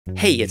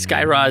Hey, it's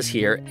Guy Raz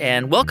here,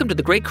 and welcome to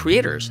The Great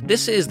Creators.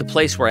 This is the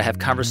place where I have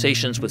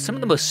conversations with some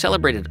of the most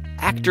celebrated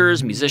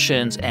actors,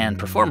 musicians, and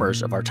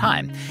performers of our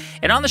time.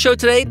 And on the show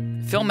today,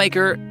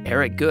 filmmaker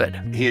Eric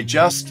Goode. He had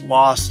just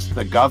lost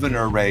the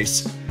governor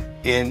race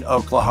in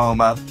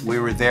Oklahoma. We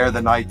were there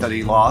the night that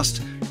he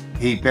lost.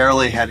 He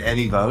barely had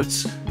any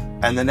votes.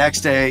 And the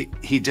next day,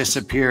 he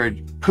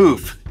disappeared.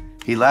 Poof.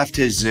 He left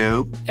his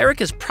zoo.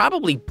 Eric is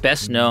probably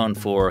best known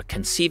for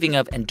conceiving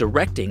of and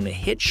directing the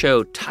hit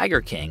show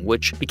Tiger King,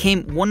 which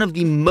became one of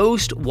the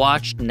most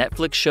watched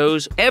Netflix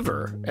shows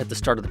ever at the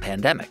start of the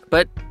pandemic.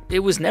 But it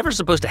was never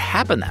supposed to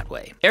happen that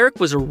way. Eric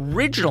was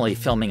originally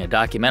filming a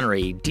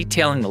documentary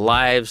detailing the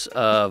lives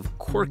of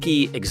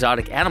quirky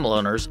exotic animal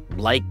owners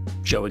like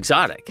Joe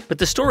Exotic. But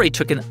the story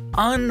took an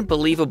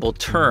unbelievable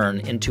turn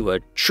into a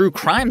true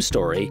crime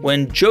story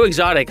when Joe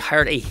Exotic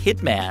hired a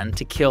hitman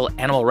to kill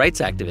animal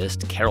rights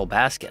activist Carole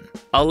Baskin.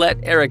 I'll let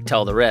Eric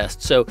tell the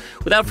rest. So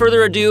without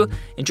further ado,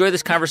 enjoy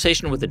this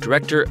conversation with the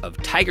director of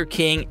Tiger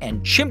King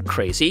and Chimp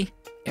Crazy,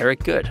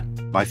 Eric Goode.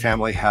 My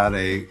family had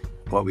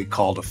what we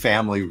called a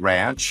family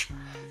ranch,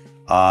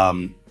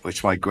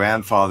 which my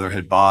grandfather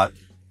had bought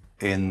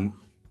in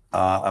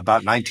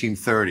about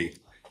 1930.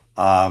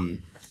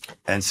 And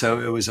so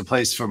it was a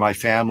place for my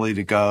family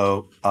to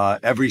go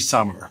every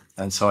summer.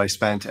 And so I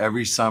spent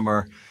every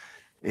summer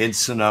in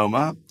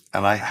Sonoma,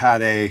 and I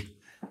had a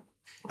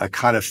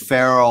kind of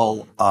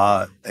feral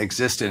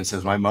existence,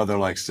 as my mother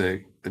likes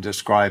to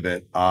describe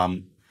it.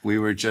 We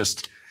were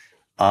just,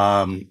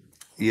 kids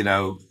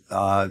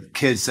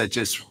that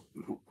just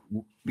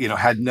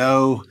had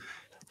no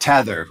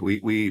tether.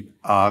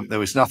 There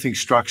was nothing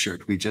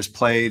structured. We just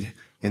played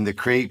in the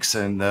creeks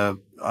and the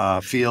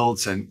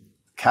fields and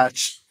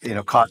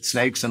caught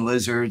snakes and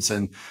lizards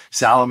and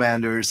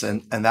salamanders.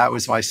 And that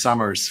was my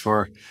summers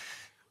for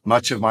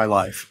much of my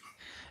life.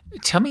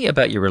 Tell me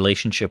about your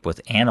relationship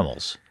with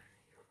animals.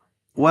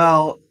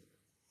 Well,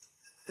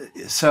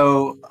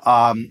 so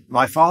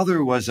my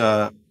father was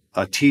a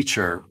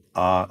teacher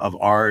of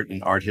art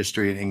and art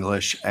history and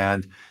English,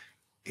 and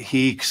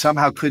he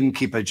somehow couldn't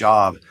keep a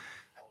job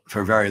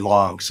for very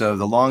long. So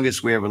the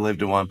longest we ever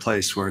lived in one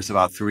place was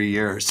about 3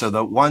 years. So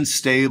the one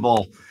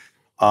stable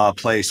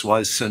place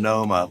was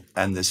Sonoma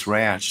and this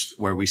ranch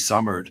where we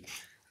summered.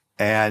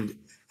 And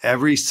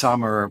every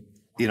summer,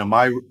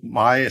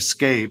 my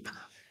escape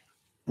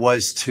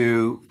was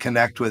to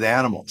connect with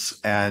animals.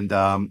 And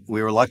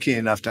we were lucky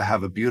enough to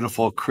have a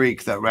beautiful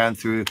creek that ran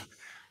through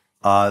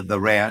the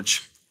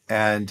ranch.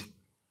 And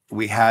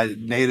we had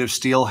native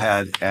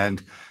steelhead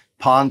and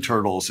pond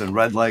turtles and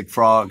red-legged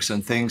frogs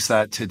and things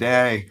that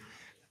today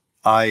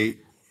I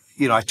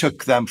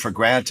took them for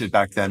granted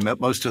back then.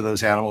 Most of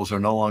those animals are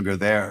no longer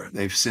there.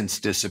 They've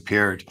since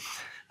disappeared.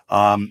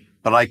 But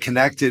I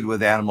connected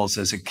with animals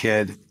as a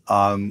kid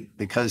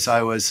because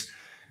I was,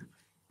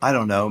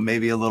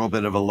 maybe a little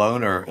bit of a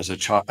loner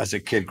as a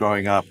kid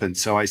growing up. And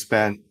so I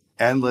spent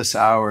endless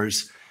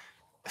hours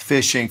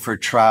fishing for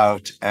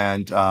trout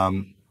and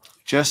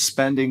just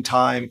spending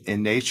time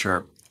in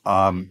nature.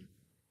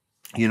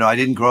 I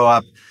didn't grow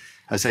up,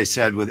 as I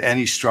said, with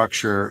any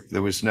structure.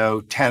 There was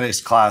no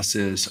tennis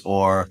classes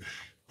or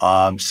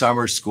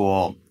summer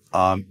school.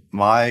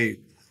 My,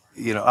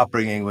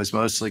 upbringing was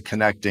mostly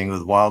connecting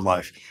with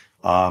wildlife.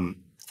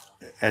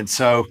 And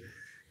so,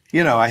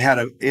 I had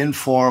an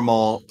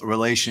informal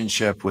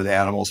relationship with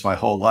animals my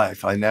whole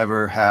life. I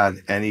never had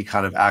any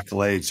kind of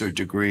accolades or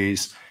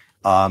degrees.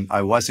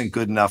 I wasn't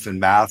good enough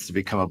in math to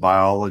become a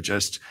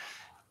biologist.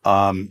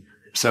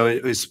 So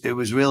it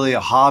was really a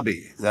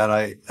hobby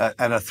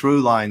and a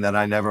through line that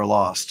I never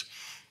lost.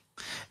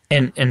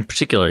 And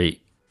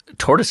particularly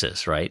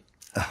tortoises, right?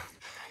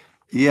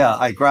 Yeah,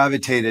 I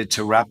gravitated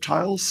to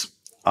reptiles,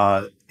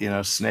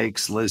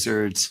 snakes,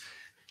 lizards,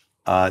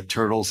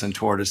 turtles, and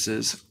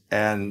tortoises.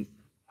 And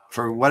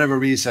for whatever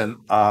reason,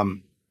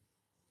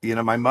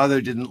 my mother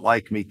didn't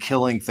like me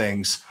killing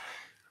things.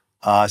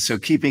 So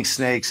keeping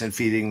snakes and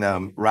feeding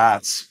them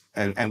rats,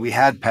 and we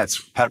had pet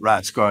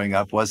rats growing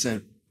up,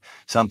 wasn't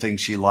something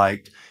she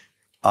liked.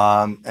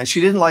 And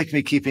she didn't like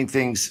me keeping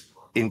things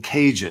in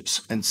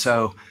cages. And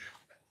so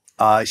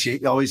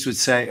she always would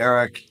say,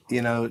 Eric,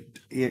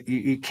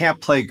 you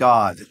can't play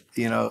God.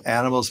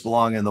 Animals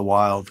belong in the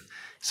wild.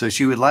 So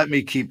she would let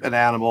me keep an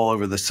animal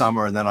over the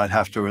summer, and then I'd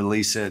have to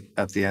release it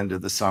at the end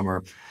of the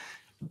summer.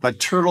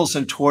 But turtles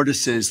and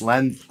tortoises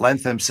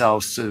lent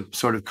themselves to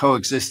sort of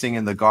coexisting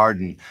in the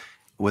garden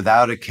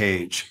without a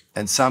cage.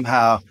 And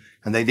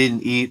they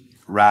didn't eat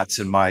rats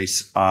and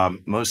mice,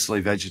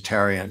 mostly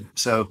vegetarian.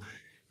 So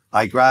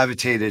I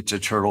gravitated to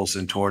turtles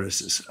and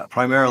tortoises,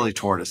 primarily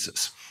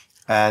tortoises.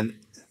 And,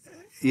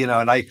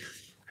 and I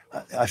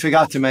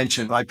forgot to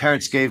mention, my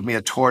parents gave me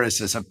a tortoise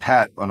as a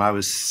pet when I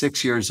was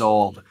 6 years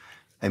old,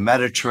 a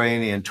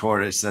Mediterranean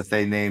tortoise that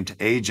they named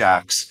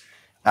Ajax,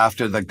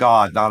 after the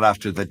god, not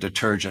after the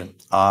detergent.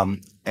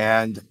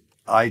 And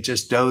I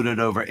just doted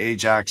over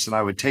Ajax, and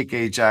I would take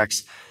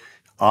Ajax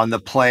on the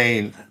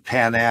plane,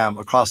 Pan Am,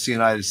 across the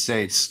United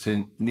States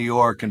to New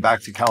York and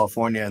back to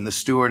California. And the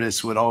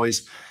stewardess would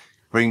always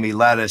bring me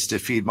lettuce to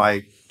feed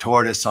my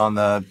tortoise on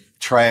the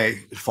tray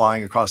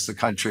flying across the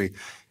country.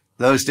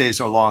 Those days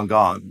are long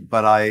gone.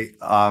 But I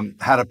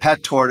had a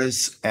pet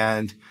tortoise,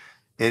 and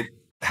it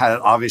had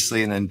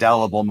obviously an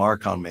indelible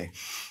mark on me.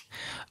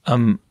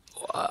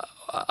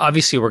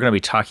 Obviously, we're going to be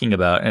talking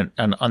about,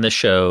 and on this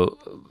show,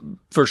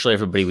 virtually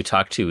everybody we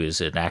talk to is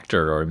an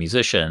actor or a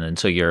musician. And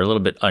so you're a little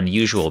bit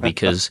unusual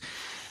because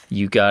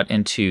you got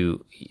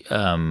into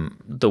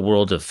the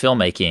world of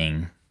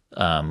filmmaking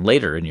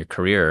later in your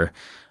career.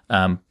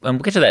 And we'll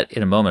get to that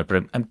in a moment.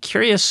 But I'm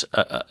curious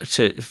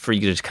for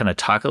you to kind of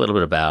talk a little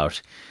bit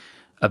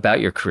about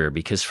your career,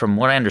 because from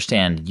what I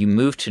understand, you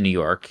moved to New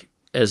York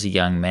as a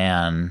young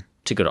man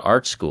to go to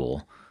art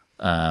school.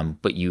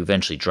 But you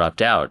eventually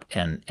dropped out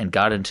and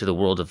got into the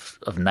world of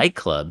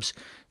nightclubs.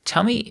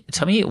 Tell me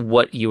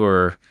what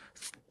you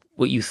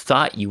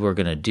thought you were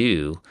going to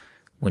do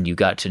when you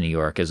got to New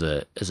York as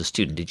a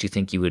student. Did you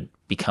think you would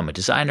become a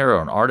designer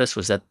or an artist?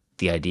 Was that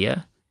the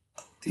idea?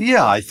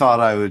 Yeah, I thought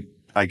I would,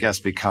 I guess,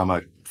 become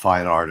a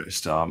fine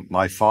artist.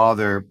 My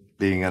father,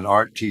 being an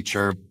art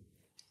teacher,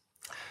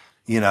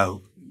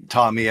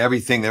 taught me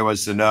everything there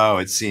was to know,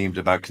 it seemed,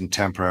 about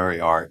contemporary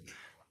art.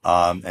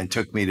 And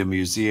took me to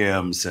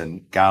museums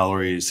and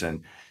galleries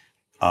and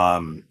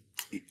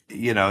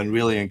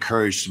really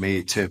encouraged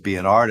me to be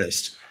an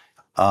artist,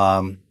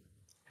 and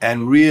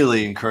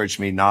really encouraged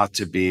me not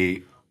to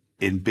be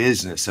in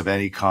business of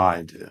any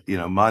kind.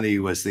 Money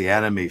was the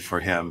enemy for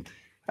him,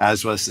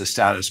 as was the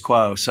status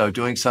quo. So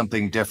doing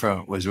something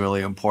different was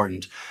really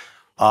important.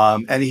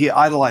 And he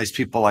idolized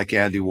people like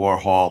Andy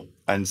Warhol,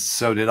 and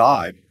so did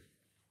I.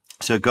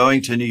 So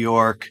going to New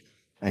York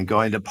and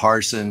going to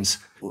Parsons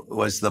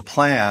was the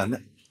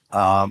plan.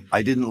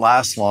 I didn't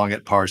last long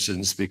at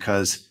Parsons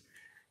because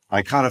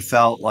I kind of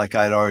felt like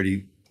I'd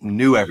already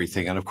knew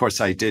everything. And of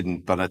course I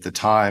didn't, but at the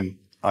time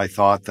I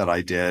thought that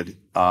I did.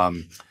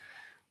 And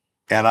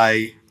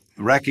I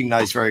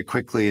recognized very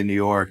quickly in New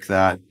York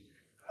that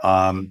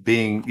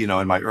being,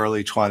 in my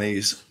early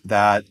 20s,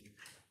 that,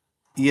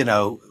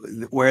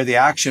 where the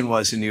action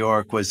was in New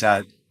York was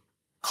at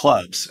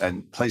clubs,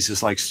 and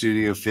places like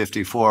Studio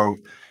 54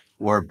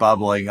 were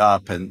bubbling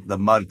up, and the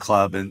Mud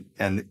Club, and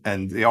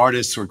the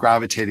artists were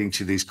gravitating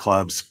to these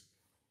clubs.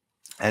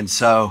 And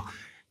so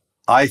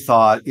I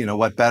thought,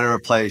 what better a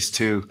place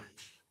to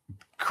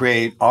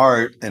create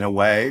art in a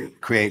way,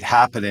 create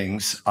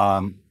happenings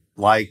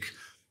like,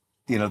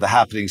 the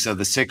happenings of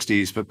the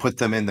 60s, but put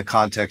them in the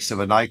context of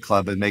a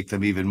nightclub and make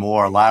them even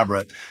more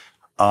elaborate.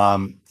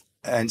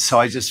 And so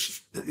I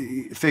just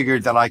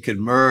figured that I could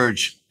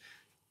merge,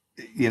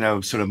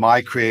 sort of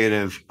my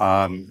creative,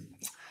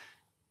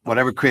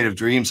 whatever creative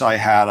dreams I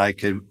had, I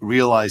could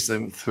realize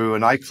them through a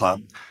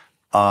nightclub.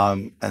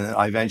 And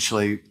I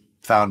eventually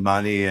found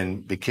money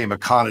and became a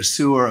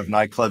connoisseur of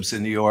nightclubs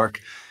in New York.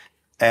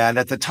 And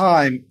at the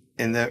time,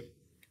 in the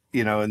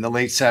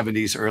late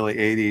 70s, early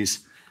 80s,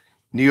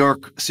 New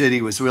York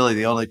City was really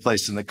the only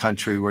place in the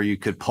country where you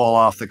could pull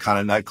off the kind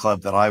of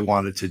nightclub that I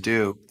wanted to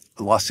do.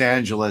 Los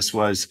Angeles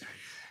was,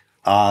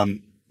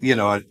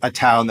 a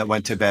town that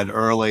went to bed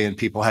early and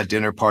people had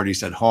dinner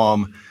parties at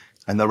home.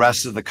 And the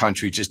rest of the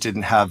country just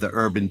didn't have the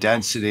urban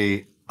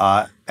density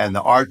and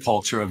the art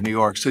culture of New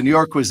York. So New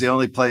York was the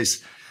only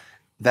place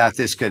that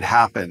this could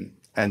happen.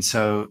 And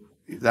so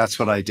that's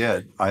what I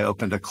did. I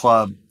opened a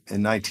club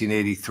in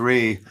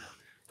 1983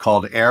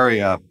 called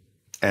Area,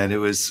 and it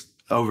was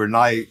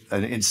overnight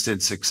an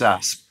instant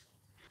success.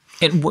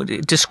 And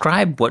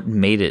describe what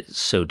made it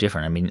so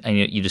different. I mean,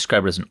 you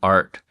described it as an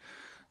art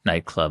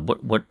nightclub.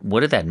 What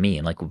did that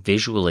mean? Like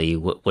visually,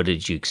 what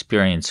did you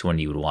experience when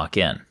you would walk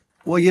in?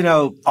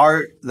 Well,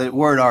 art, the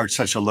word art's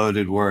such a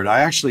loaded word.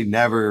 I actually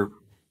never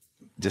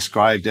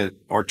described it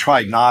or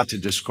tried not to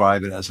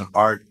describe it as an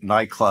art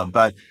nightclub,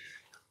 but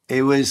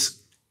it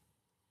was,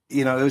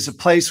 it was a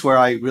place where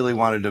I really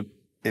wanted to,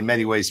 in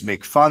many ways,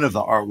 make fun of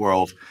the art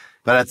world.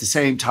 But at the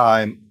same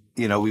time,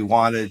 we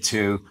wanted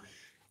to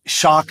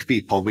shock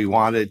people. We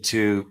wanted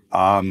to,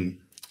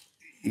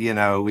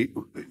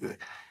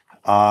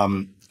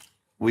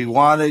 we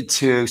wanted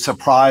to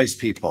surprise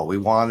people. We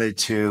wanted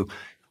to,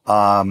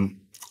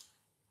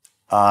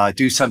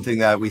 do something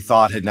that we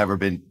thought had never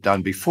been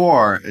done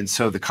before. And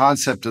so the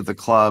concept of the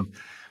club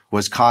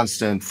was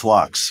constant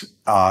flux.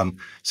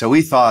 So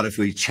we thought if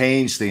we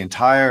changed the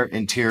entire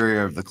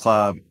interior of the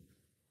club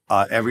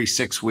every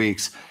 6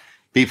 weeks,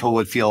 people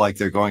would feel like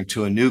they're going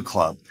to a new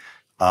club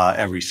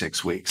every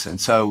 6 weeks. And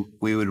so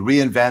we would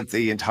reinvent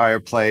the entire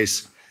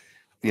place,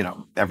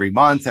 every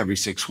month, every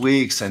 6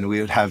 weeks, and we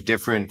would have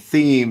different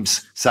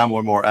themes. Some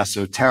were more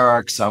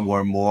esoteric, some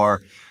were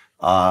more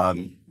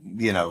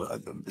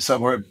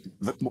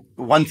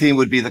one theme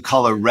would be the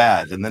color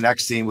red, and the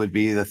next theme would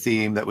be the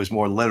theme that was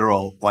more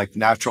literal, like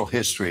natural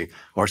history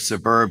or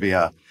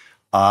suburbia.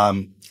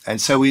 And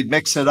so we'd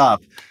mix it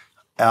up.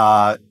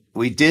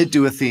 We did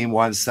do a theme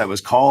once that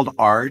was called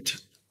art,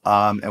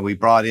 and we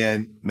brought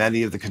in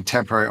many of the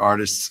contemporary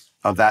artists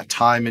of that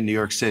time in New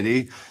York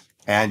City,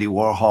 Andy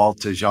Warhol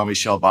to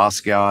Jean-Michel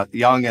Basquiat,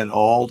 young and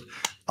old,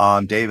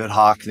 David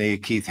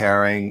Hockney, Keith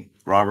Haring,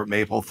 Robert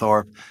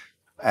Mapplethorpe.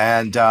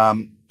 And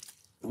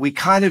we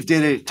kind of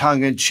did it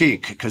tongue in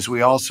cheek because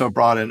we also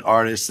brought in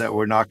artists that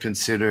were not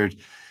considered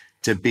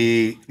to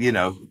be,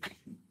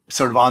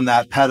 sort of on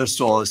that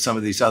pedestal as some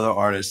of these other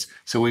artists.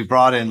 So we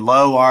brought in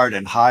low art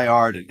and high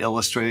art and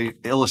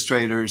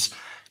illustrators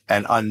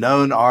and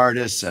unknown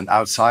artists and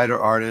outsider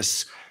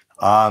artists.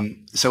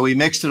 So we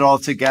mixed it all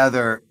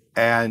together.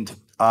 And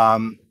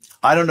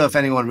I don't know if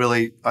anyone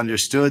really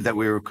understood that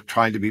we were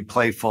trying to be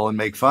playful and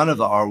make fun of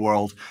the art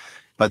world,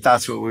 but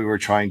that's what we were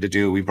trying to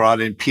do. We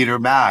brought in Peter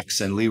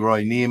Max and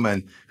Leroy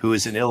Neiman, who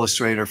is an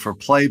illustrator for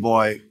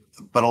Playboy,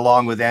 but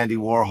along with Andy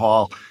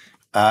Warhol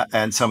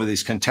and some of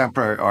these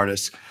contemporary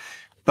artists.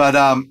 But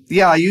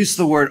I use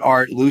the word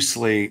art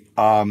loosely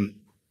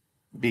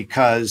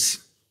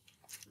because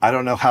I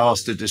don't know how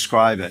else to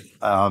describe it.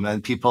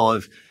 And people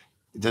have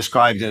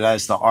described it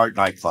as the art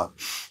nightclub.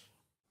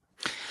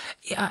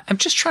 Yeah, I'm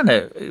just trying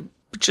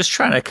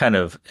to kind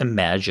of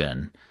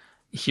imagine.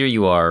 Here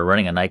you are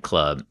running a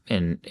nightclub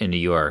in New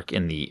York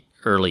in the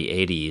early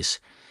 80s,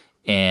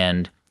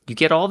 and you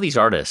get all these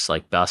artists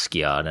like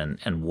Basquiat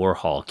and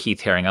Warhol,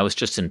 Keith Haring. I was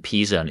just in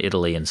Pisa in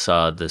Italy and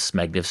saw this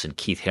magnificent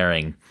Keith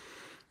Haring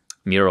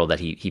mural that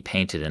he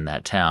painted in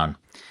that town.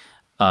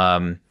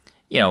 David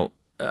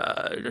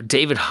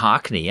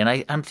Hockney.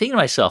 And I'm thinking to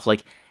myself,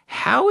 like,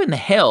 how in the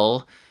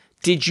hell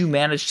did you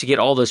manage to get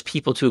all those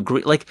people to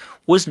agree? Like,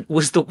 was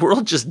the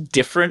world just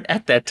different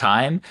at that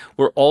time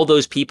where all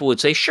those people would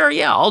say, sure,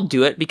 yeah, I'll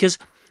do it? Because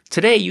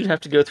today you'd have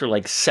to go through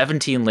like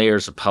 17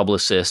 layers of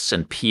publicists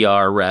and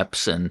PR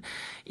reps and,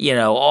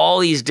 all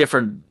these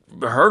different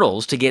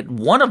hurdles to get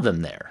one of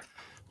them there.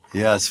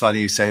 Yeah, it's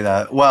funny you say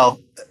that. Well,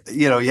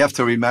 you have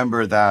to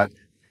remember that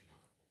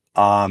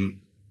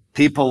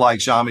people like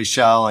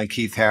Jean-Michel and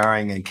Keith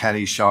Haring and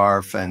Kenny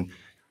Scharf and,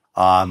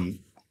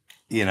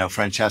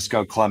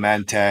 Francesco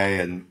Clemente,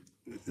 and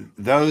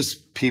those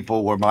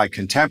people were my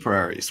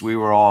contemporaries. We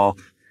were all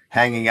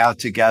hanging out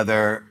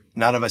together.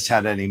 None of us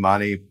had any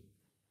money.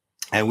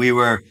 And we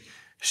were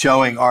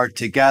showing art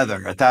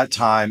together. At that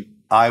time,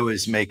 I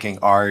was making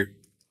art,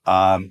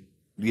 so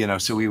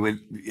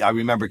I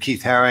remember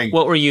Keith Haring.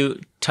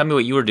 Tell me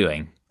what you were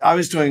doing. I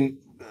was doing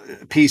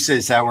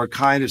pieces that were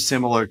kind of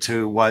similar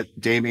to what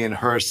Damien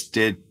Hirst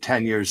did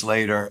 10 years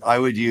later. I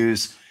would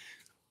use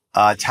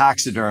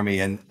taxidermy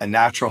and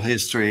natural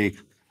history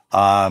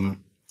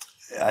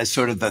as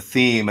sort of the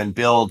theme and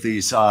build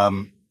these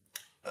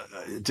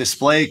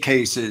display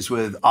cases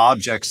with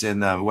objects in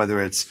them,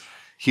 whether it's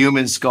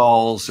human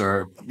skulls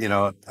or,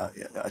 a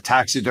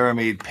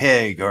taxidermied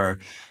pig or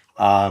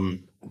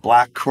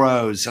black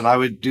crows. And I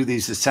would do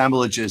these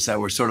assemblages that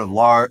were sort of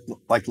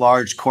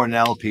large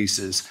Cornell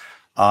pieces.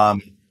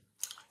 And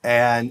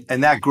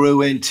that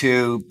grew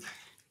into,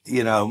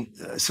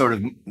 sort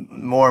of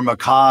more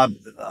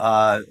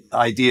macabre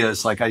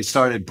ideas. Like I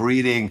started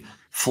breeding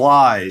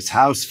flies,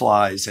 house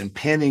flies, and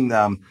pinning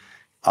them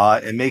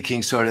and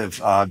making sort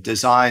of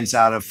designs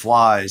out of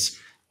flies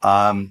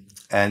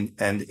and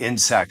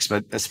insects,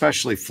 but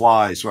especially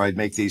flies, where I'd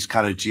make these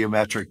kind of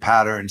geometric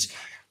patterns.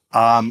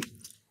 And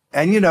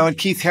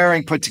Keith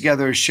Haring put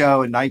together a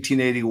show in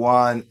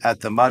 1981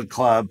 at the Mud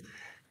Club.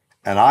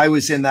 And I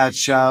was in that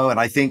show, and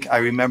I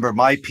remember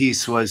my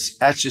piece was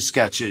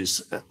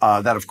Etch-a-Sketches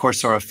that, of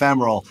course, are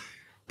ephemeral,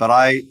 but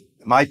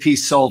my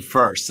piece sold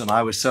first, and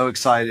I was so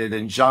excited,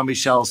 and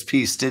Jean-Michel's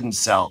piece didn't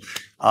sell.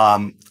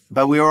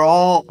 But we were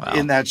all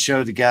in that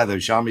show together,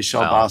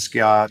 Jean-Michel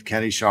Basquiat,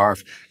 Kenny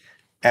Scharf,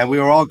 and we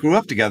all grew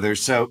up together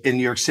in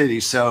New York City.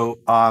 So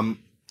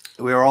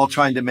we were all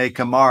trying to make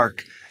a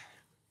mark.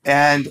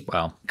 And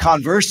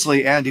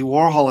conversely, Andy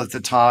Warhol at the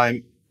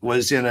time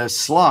was in a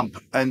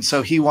slump. And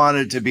so he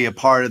wanted to be a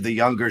part of the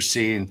younger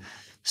scene.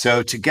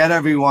 So to get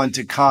everyone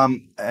to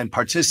come and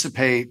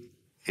participate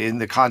in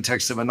the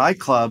context of a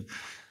nightclub,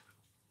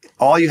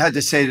 all you had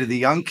to say to the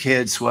young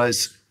kids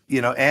was,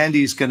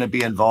 Andy's going to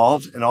be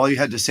involved. And all you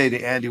had to say to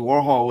Andy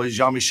Warhol was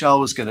Jean-Michel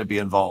was going to be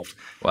involved.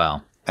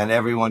 Wow. And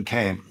everyone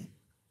came.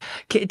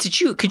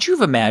 Could you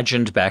have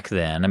imagined back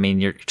then? I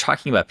mean, you're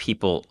talking about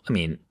people,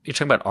 you're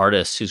talking about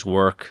artists whose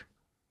work,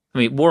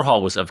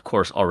 Warhol was, of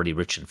course, already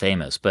rich and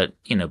famous, but,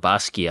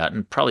 Basquiat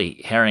and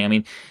probably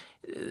Haring,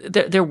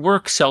 their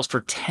work sells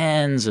for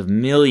tens of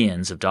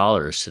millions of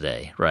dollars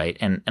today, right?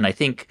 And I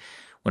think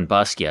when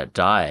Basquiat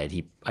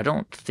died, I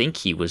don't think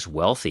he was a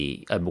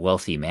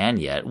wealthy man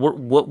yet.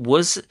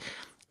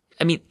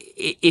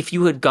 If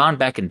you had gone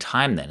back in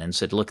time then and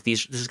said, look,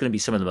 this is going to be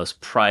some of the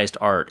most prized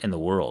art in the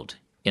world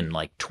in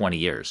like 20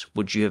 years,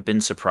 would you have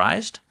been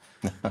surprised?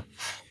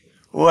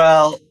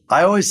 Well,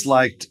 I always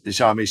liked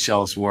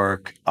Jean-Michel's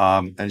work.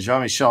 And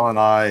Jean-Michel and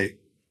I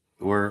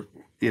were,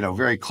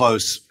 very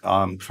close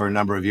for a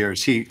number of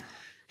years. He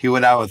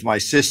went out with my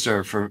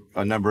sister for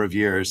a number of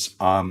years.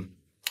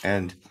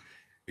 And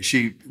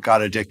she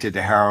got addicted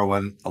to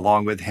heroin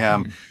along with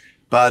him.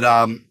 But,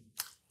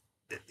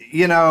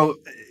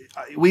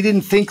 we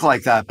didn't think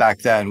like that back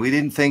then. We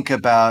didn't think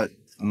about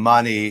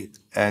money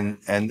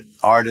and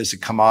art as a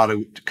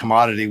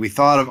commodity. We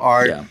thought of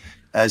art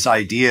as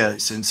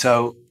ideas. And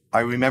so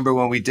I remember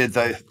when we did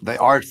the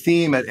art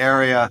theme at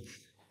Area,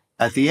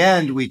 at the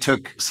end, we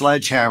took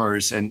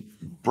sledgehammers and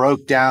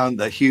broke down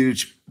the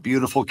huge,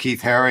 beautiful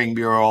Keith Haring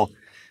mural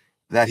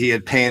that he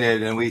had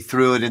painted, and we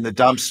threw it in the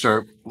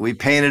dumpster. We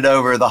painted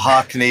over the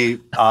Hockney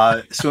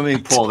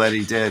swimming pool that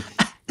he did.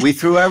 We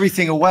threw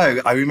everything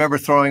away. I remember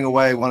throwing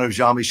away one of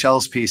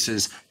Jean-Michel's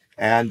pieces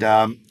and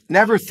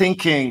never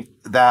thinking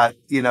that,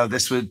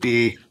 this would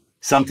be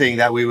something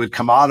that we would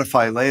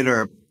commodify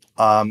later.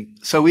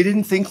 So we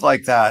didn't think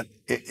like that.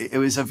 It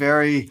was a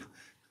very,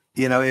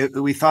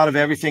 we thought of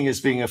everything as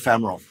being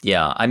ephemeral.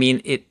 Yeah, I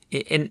mean,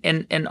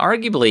 and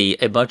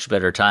arguably a much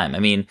better time. I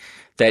mean,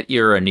 that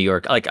you're in New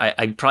York, like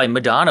I probably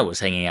Madonna was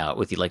hanging out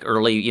with you like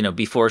early,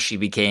 before she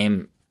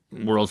became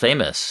world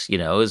famous. It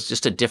was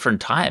just a different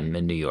time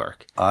in New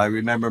York. I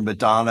remember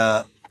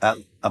Madonna at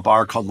a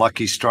bar called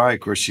Lucky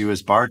Strike where she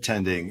was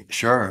bartending.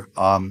 Sure.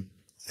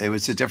 It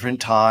was a different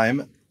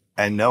time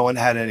and no one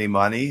had any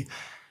money,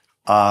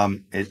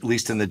 at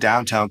least in the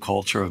downtown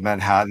culture of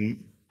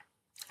Manhattan.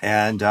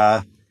 And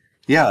the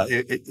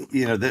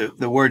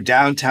word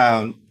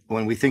downtown,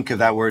 when we think of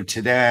that word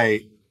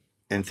today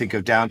and think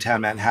of downtown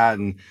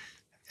Manhattan,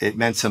 it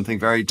meant something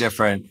very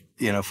different,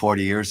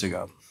 40 years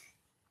ago.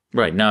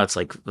 Right. Now it's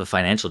like the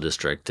financial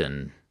district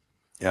and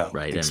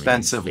right.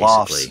 Expensive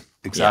lofts.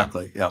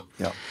 Exactly. Yeah.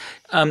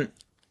 I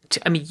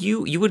mean,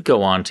 you would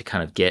go on to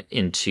kind of get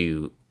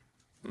into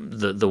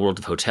the world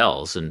of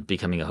hotels and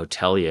becoming a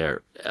hotelier.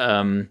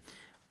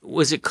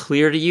 Was it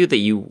clear to you that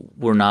you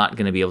were not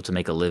going to be able to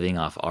make a living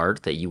off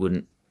art,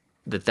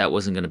 that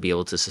wasn't going to be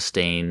able to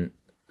sustain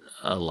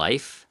a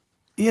life?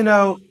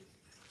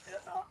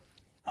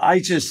 I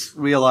just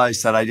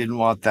realized that I didn't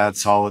want that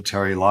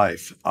solitary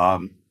life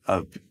of,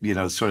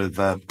 sort of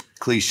the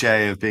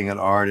cliche of being an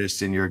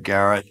artist in your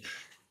garret,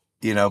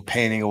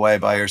 painting away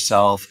by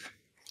yourself.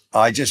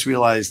 I just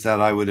realized that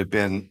I would have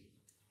been,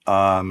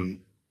 a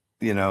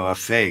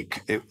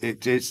fake. It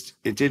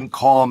didn't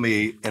call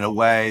me in a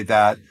way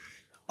that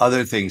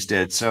other things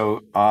did.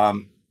 So,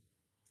 I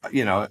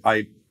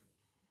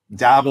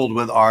dabbled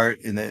with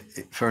art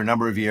for a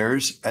number of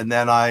years. And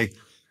then I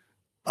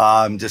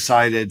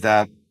decided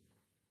that,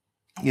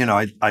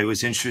 I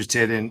was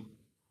interested in,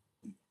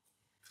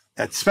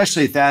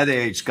 especially at that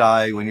age,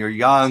 Guy, when you're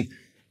young,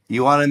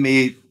 you want to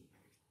meet,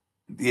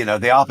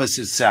 the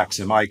opposite sex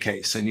in my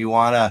case, and you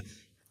want to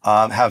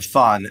have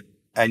fun.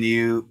 And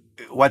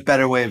what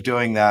better way of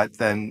doing that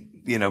than,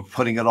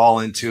 putting it all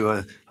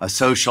into a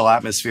social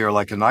atmosphere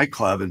like a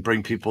nightclub and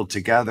bring people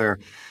together.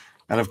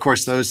 And of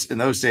course, in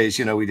those days,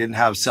 we didn't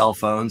have cell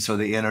phones or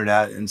the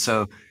internet. And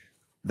so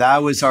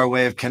that was our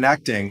way of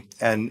connecting.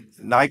 And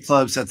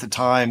nightclubs at the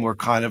time were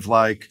kind of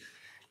like,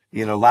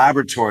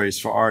 laboratories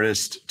for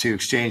artists to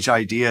exchange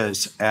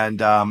ideas.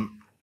 And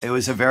it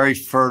was a very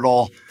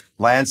fertile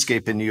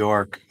landscape in New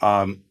York,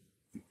 nightlife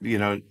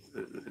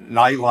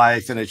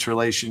and its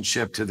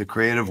relationship to the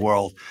creative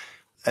world.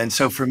 And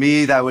so for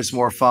me, that was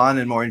more fun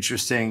and more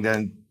interesting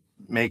than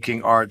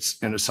making arts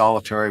in a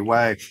solitary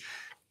way.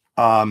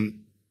 And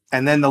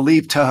then the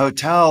leap to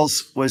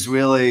hotels was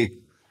really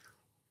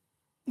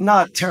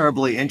not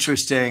terribly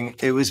interesting.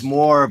 It was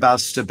more about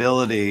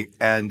stability,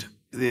 and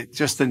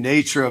just the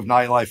nature of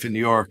nightlife in New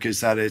York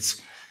is that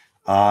it's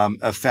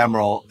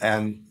ephemeral.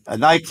 And a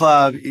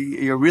nightclub,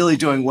 you're really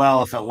doing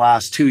well if it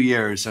lasts 2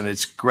 years and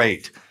it's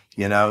great.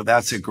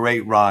 That's a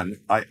great run.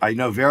 I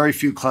know very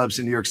few clubs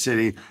in New York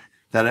City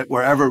that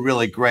were ever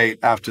really great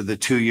after the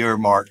 2-year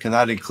mark. And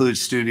that includes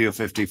Studio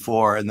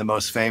 54 and the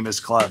most famous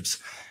clubs.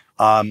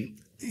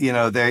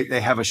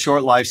 They have a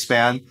short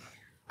lifespan.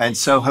 And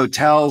so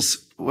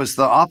hotels was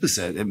the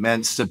opposite. It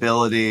meant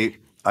stability.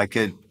 I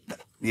could,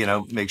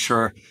 make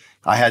sure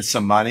I had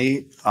some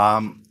money,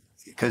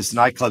 because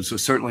nightclubs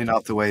was certainly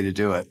not the way to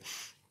do it.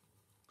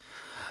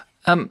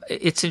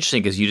 It's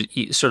interesting because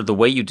you sort of the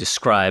way you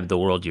describe the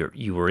world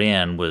you were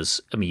in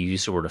was, you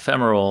used the word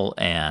ephemeral,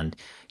 and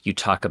you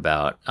talk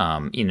about,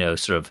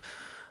 sort of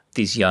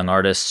these young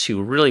artists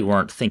who really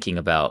weren't thinking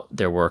about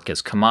their work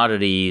as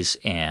commodities,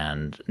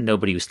 and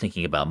nobody was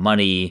thinking about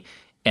money.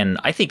 And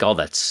I think all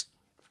that's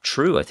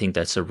true. I think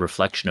that's a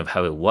reflection of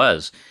how it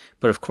was.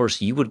 But of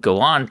course, you would go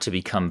on to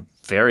become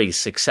very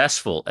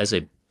successful as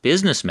a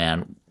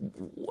businessman.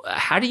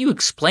 How do you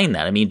explain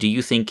that? Do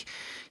you think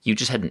you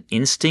just had an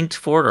instinct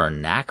for it or a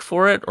knack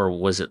for it, or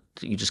was it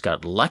you just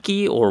got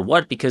lucky, or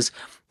what? Because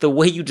the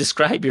way you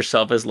describe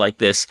yourself as like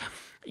this,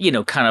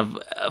 kind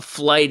of a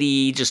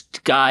flighty,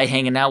 just guy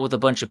hanging out with a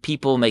bunch of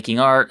people making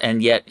art,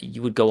 and yet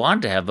you would go on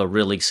to have a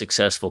really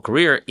successful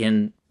career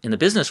in the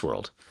business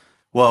world.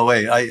 Well,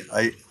 wait,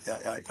 I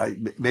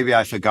maybe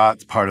I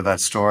forgot part of that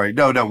story.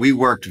 No, we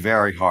worked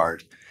very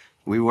hard.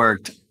 We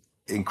worked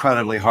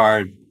incredibly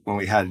hard when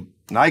we had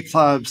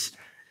nightclubs,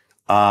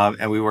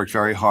 and we worked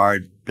very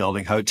hard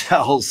building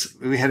hotels.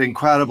 We had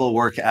incredible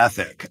work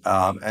ethic,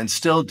 and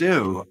still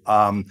do.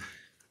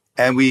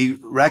 And we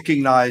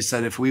recognized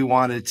that if we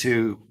wanted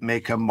to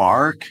make a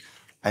mark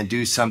and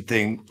do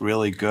something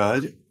really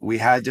good, we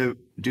had to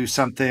do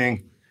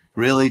something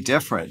really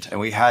different. And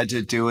we had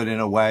to do it in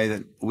a way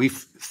that we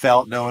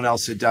felt no one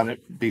else had done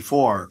it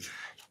before.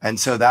 And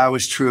so that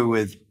was true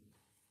with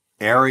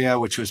area,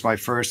 which was my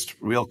first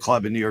real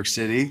club in New York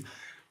City.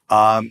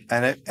 And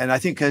I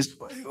think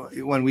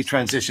when we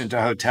transitioned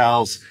to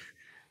hotels,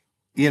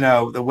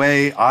 the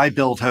way I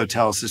build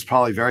hotels is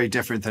probably very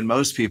different than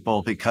most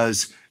people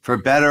because for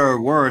better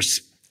or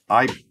worse,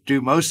 I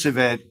do most of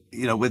it,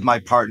 with my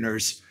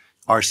partners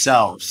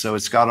ourselves. So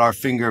it's got our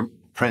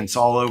fingerprints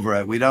all over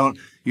it. We don't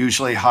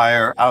usually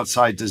hire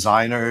outside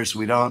designers.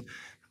 We don't,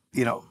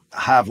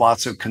 have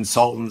lots of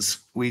consultants.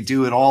 We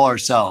do it all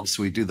ourselves.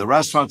 We do the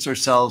restaurants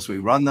ourselves. We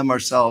run them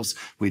ourselves.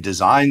 We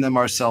design them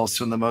ourselves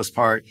for the most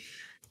part.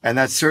 And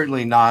that's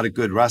certainly not a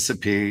good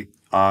recipe.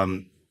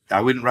 I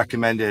wouldn't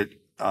recommend it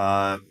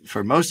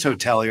for most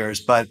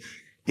hoteliers, but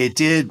it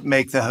did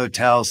make the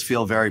hotels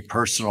feel very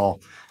personal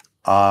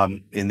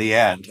in the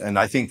end. And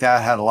I think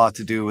that had a lot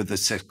to do with the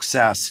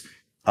success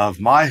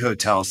of my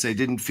hotels. They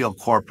didn't feel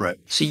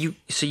corporate. So you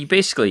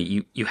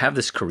basically you have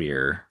this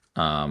career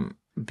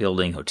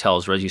building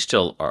hotels, whereas you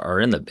still are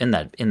in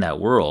that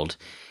world.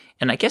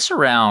 And I guess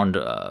around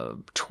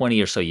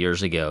 20 or so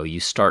years ago, you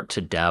start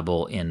to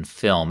dabble in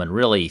film, and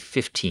really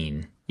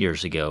 15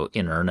 years ago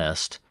in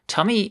earnest.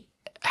 Tell me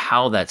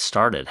how that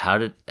started. How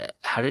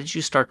did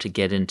you start to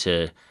get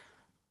into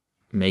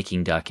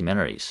making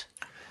documentaries?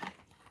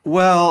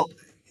 Well,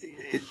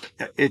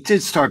 it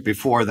did start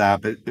before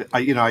that, but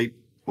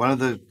one of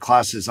the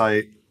classes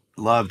I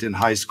loved in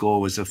high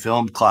school was a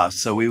film class.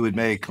 So we would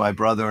make, my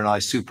brother and I,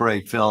 Super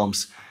 8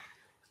 films,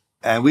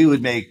 and we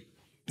would make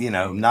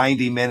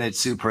 90-minute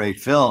Super 8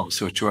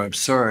 films, which were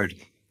absurd.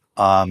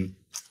 So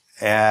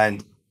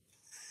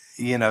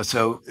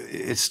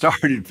it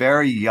started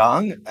very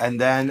young. And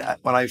then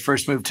when I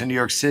first moved to New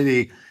York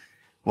City,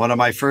 one of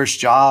my first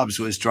jobs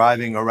was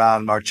driving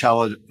around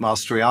Marcello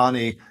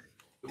Mastroianni,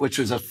 which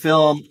was a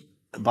film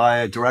by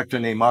a director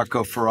named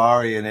Marco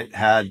Ferrari, and it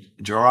had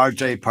Gerard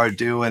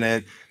Depardieu in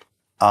it.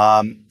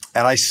 And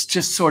I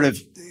just sort of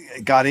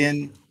got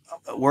in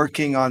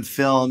working on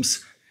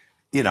films,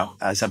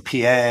 as a PA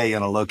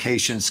and a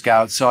location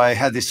scout. So I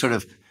had this sort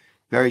of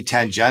very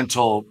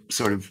tangential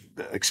sort of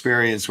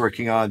experience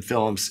working on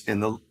films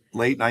in the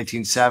late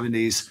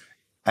 1970s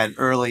and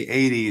early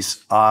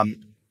 80s.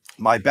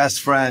 My best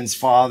friend's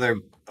father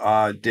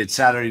did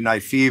Saturday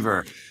Night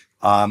Fever.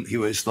 He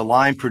was the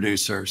line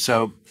producer.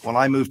 So when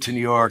I moved to New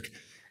York,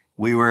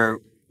 we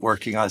were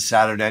working on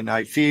Saturday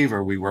Night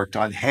Fever. We worked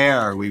on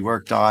Hair. We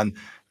worked on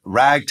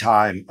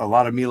Ragtime, a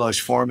lot of Milos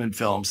Forman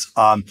films.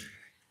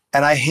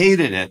 And I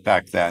hated it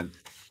back then.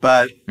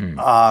 But in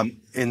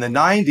the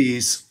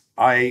 90s,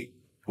 I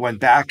went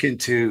back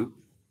into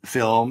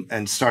film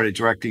and started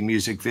directing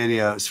music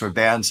videos for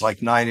bands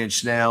like Nine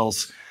Inch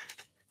Nails.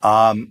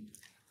 And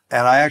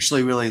I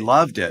actually really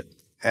loved it.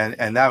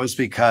 And that was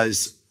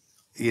because,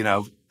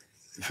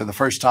 for the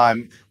first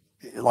time,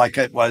 like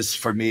it was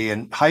for me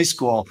in high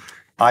school,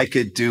 I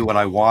could do what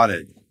I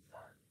wanted.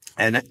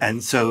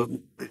 And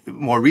so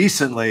more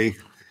recently,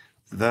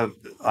 the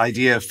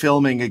idea of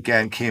filming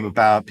again came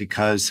about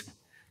because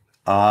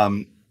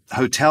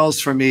hotels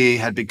for me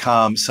had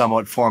become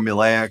somewhat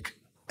formulaic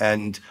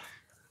and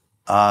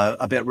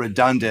a bit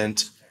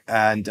redundant.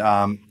 And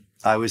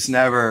I was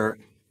never,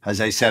 as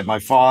I said, my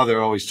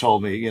father always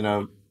told me,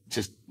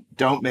 just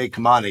don't make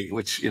money,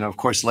 which, of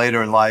course,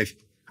 later in life,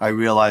 I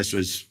realized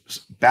was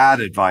bad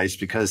advice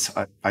because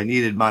I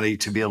needed money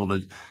to be able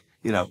to,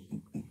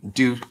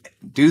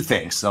 do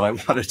things that I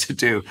wanted to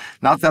do.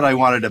 Not that I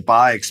wanted to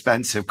buy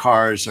expensive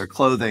cars or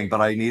clothing, but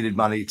I needed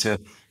money to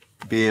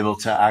be able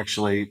to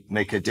actually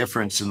make a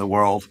difference in the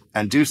world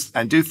and do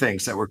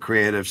things that were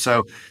creative.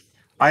 So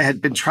I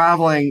had been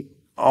traveling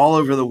all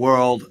over the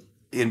world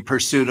in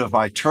pursuit of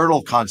my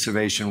turtle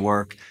conservation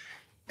work.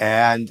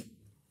 And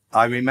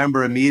I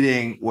remember a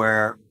meeting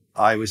where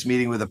I was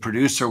meeting with a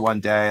producer one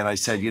day, and I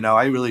said,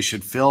 I really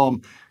should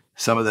film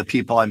some of the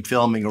people I'm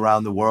filming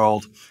around the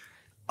world.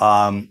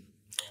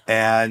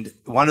 And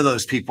one of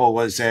those people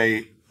was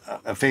a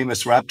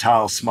famous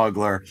reptile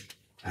smuggler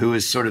who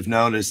is sort of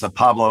known as the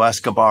Pablo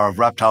Escobar of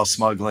reptile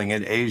smuggling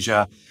in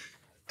Asia.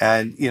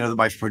 And,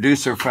 my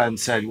producer friend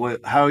said, well,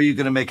 how are you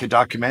going to make a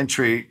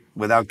documentary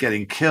without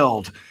getting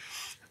killed?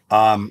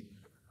 But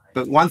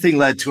one thing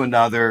led to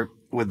another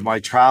with my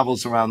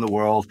travels around the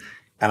world.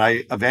 And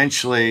I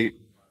eventually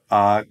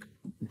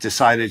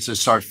decided to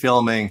start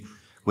filming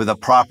with a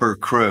proper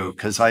crew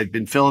because I'd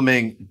been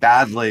filming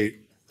badly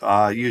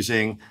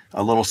using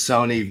a little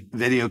Sony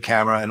video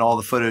camera, and all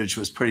the footage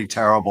was pretty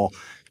terrible.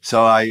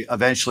 So I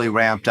eventually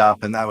ramped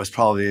up, and that was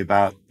probably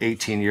about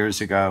 18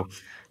 years ago.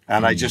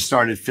 And I just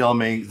started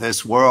filming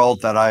this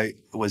world that I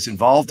was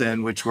involved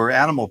in, which were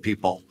animal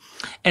people.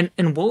 And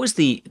what was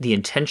the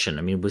intention?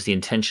 I mean, was the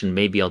intention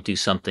maybe I'll do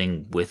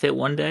something with it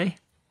one day?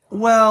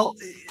 Well,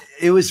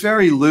 it was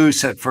very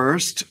loose at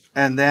first.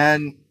 And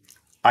then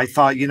I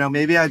thought,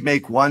 maybe I'd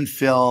make one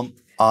film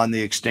on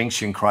the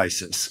extinction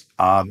crisis,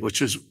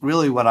 which was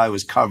really what I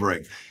was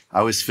covering.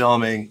 I was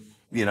filming,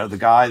 the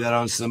guy that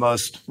owns the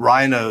most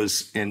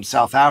rhinos in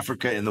South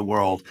Africa in the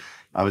world.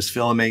 I was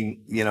filming,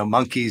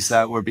 monkeys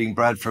that were being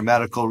bred for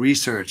medical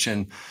research.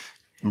 And,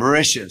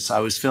 Mauritius. I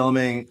was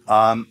filming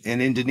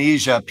in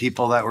Indonesia,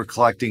 people that were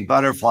collecting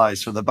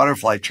butterflies for the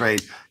butterfly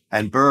trade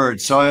and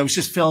birds. So I was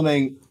just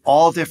filming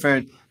all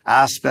different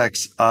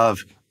aspects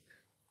of,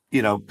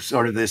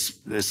 sort of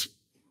this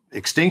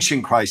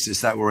extinction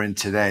crisis that we're in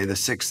today, the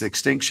sixth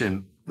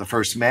extinction, the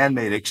first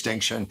man-made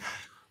extinction.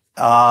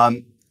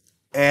 And,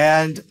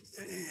 to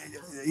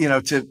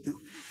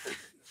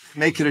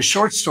make it a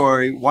short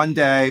story, one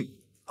day,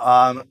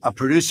 a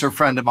producer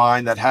friend of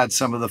mine that had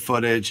some of the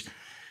footage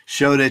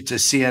showed it to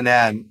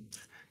CNN.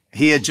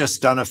 He had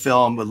just done a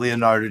film with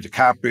Leonardo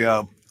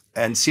DiCaprio,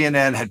 and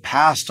CNN had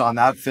passed on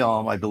that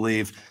film, I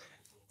believe.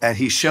 And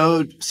he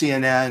showed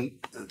CNN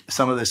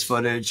some of this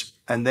footage,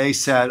 and they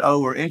said, "Oh,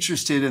 we're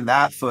interested in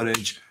that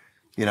footage.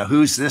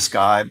 Who's this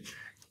guy?"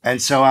 And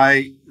so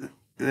the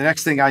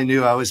next thing I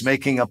knew, I was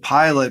making a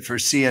pilot for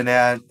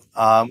CNN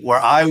where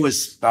I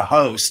was the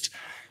host,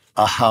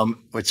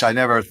 which I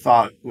never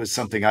thought was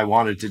something I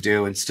wanted to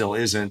do and still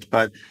isn't.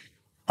 But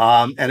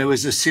and it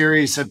was a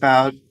series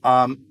about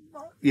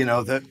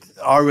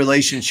our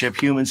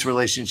relationship, humans'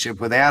 relationship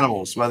with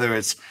animals, whether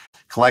it's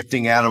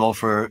collecting animal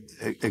for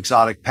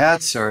exotic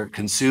pets or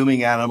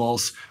consuming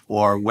animals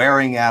or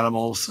wearing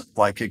animals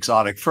like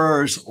exotic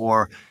furs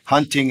or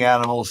hunting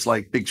animals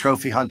like big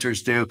trophy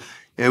hunters do.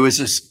 It was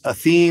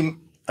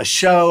a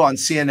show on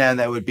CNN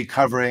that would be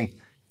covering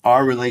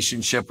our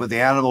relationship with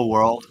the animal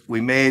world. We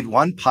made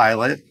one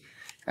pilot,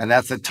 and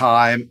at the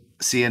time,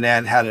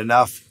 CNN had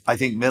enough, I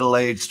think,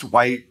 middle-aged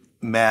white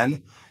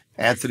men.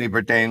 Anthony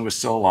Bourdain was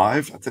still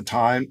alive at the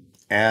time,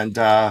 and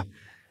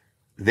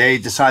they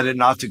decided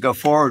not to go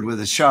forward with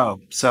the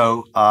show.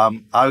 So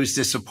I was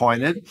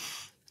disappointed,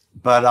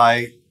 but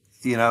I,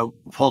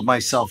 pulled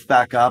myself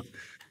back up,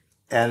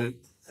 and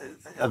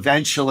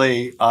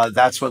eventually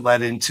that's what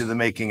led into the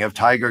making of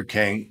Tiger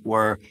King,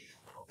 where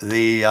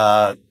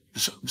the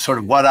sort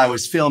of what I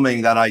was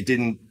filming that I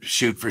didn't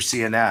shoot for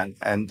CNN.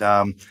 And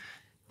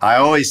I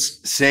always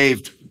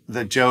saved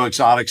the Joe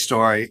Exotic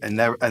story, and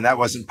that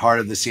wasn't part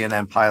of the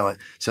CNN pilot.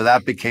 So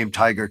that became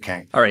Tiger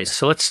King. All right,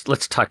 so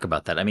let's talk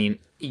about that. I mean,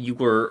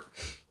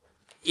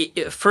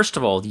 first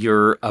of all,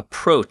 your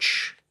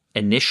approach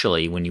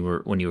initially when you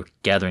were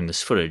gathering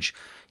this footage,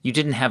 you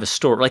didn't have a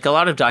story. Like a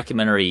lot of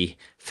documentary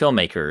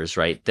filmmakers,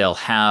 right? They'll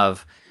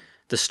have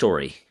the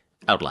story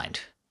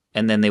outlined,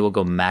 and then they will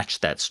go match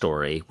that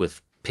story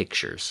with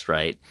pictures,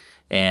 right?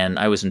 And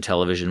I was in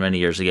television many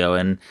years ago,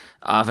 and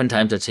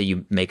oftentimes I'd say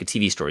you make a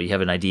TV story, you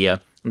have an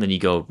idea, and then you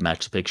go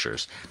match the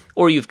pictures.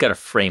 Or you've got a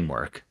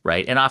framework,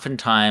 right? And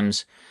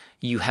oftentimes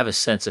you have a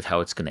sense of how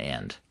it's going to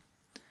end.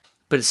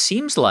 But it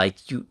seems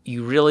like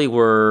you really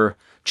were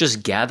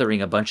just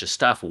gathering a bunch of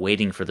stuff,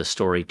 waiting for the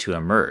story to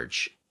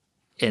emerge.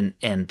 And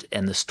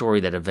the story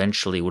that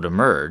eventually would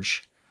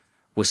emerge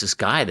was this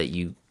guy that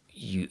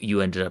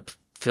you ended up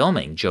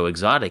filming, Joe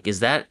Exotic. Is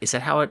that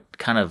how it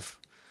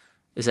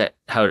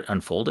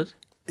unfolded?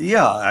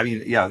 Yeah, I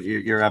mean, yeah,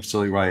 you're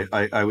absolutely right.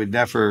 I would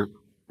never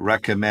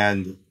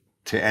recommend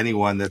to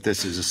anyone that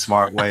this is a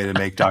smart way to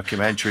make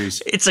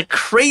documentaries. It's a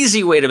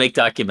crazy way to make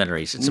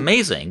documentaries. It's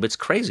amazing, but it's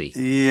crazy.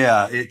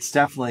 Yeah, it's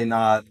definitely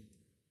not.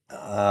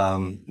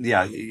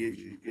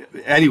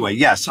 Anyway,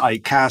 yes, I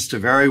cast a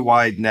very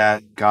wide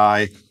net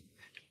guy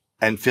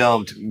and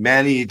filmed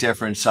many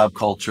different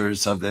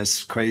subcultures of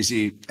this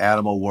crazy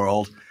animal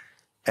world.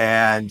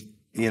 And,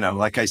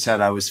 like I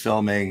said, I was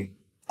filming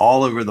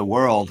all over the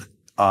world,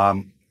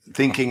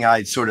 thinking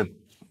I'd sort of,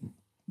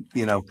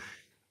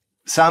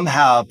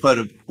 somehow put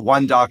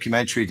one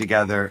documentary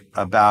together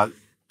about,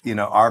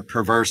 our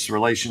perverse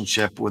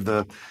relationship with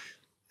the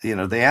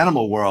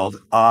animal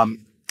world.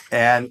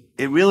 And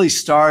it really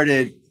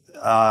started,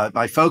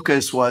 my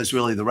focus was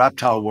really the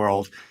reptile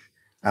world.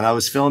 And I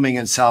was filming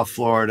in South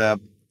Florida,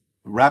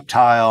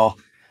 reptile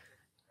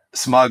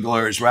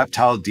smugglers,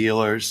 reptile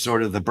dealers,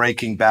 sort of the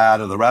Breaking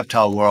Bad of the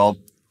reptile world.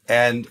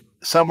 And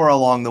somewhere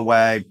along the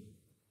way,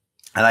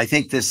 and I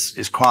think this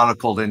is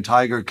chronicled in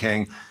Tiger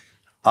King,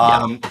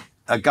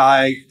 a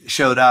guy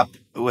showed up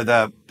with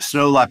a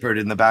snow leopard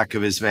in the back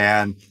of his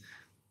van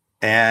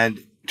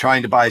and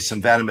trying to buy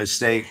some venomous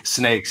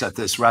snakes at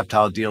this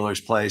reptile dealer's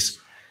place.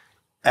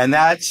 And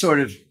that sort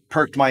of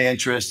perked my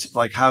interest.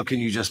 Like, how can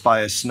you just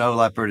buy a snow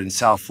leopard in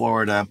South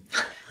Florida?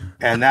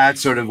 And that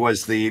sort of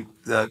was the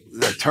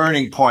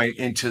turning point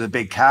into the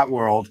big cat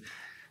world.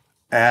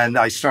 And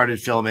I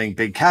started filming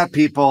big cat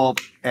people,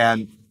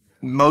 and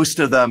most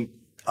of them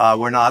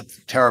were not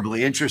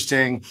terribly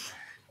interesting.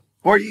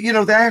 Or,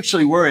 they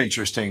actually were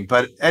interesting.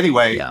 But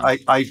anyway,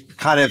 I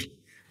kind of,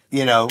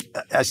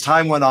 as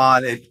time went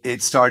on,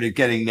 it started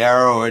getting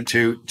narrower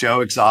into Joe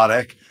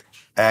Exotic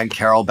and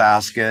Carole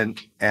Baskin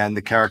and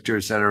the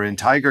characters that are in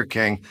Tiger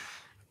King.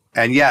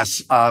 And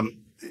yes,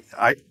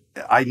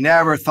 I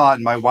never thought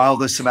in my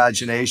wildest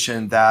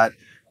imagination that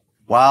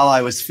while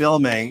I was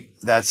filming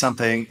that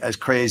something as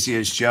crazy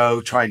as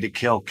Joe trying to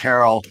kill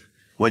Carole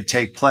would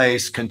take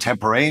place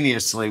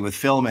contemporaneously with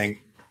filming.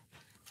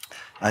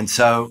 And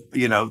so,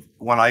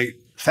 when I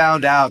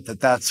found out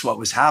that that's what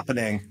was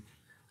happening,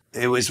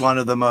 it was one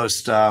of the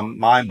most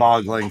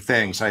mind-boggling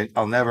things.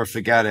 I'll never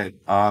forget it.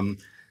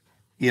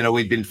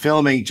 we'd been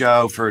filming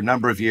Joe for a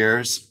number of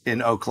years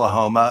in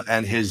Oklahoma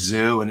and his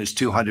zoo and his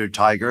 200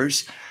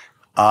 tigers.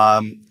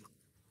 And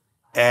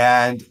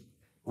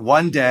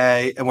one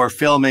day, and we're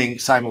filming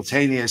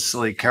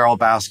simultaneously Carole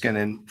Baskin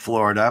in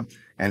Florida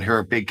and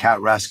her big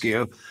cat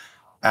rescue.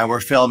 And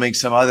we're filming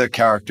some other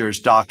characters,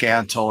 Doc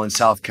Antle in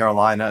South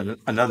Carolina,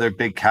 another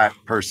big cat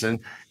person.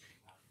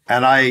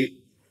 And I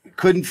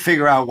couldn't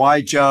figure out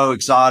why Joe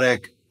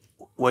Exotic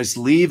was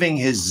leaving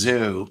his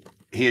zoo.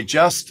 He had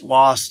just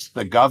lost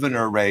the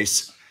governor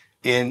race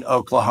in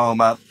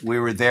Oklahoma. We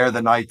were there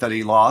the night that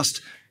he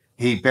lost.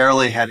 He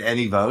barely had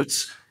any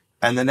votes.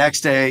 And the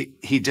next day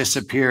he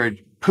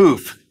disappeared.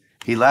 Poof,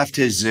 he left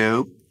his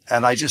zoo.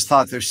 And I just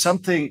thought there's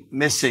something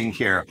missing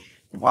here.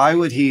 Why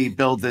would he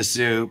build this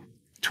zoo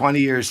 20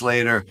 years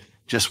later,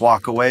 just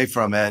walk away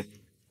from it?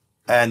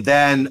 And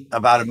then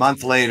about a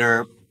month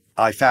later,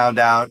 I found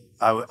out,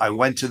 I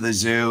went to the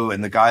zoo,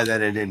 and the guy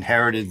that had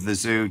inherited the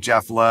zoo,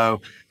 Jeff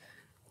Lowe,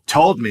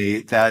 told me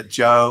that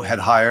Joe had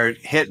hired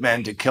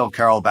hitmen to kill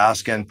Carole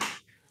Baskin.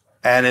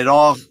 And it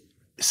all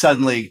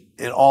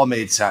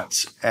made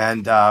sense.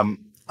 And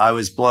I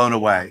was blown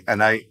away.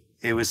 And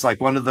it was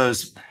like one of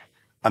those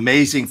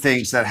amazing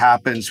things that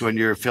happens when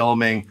you're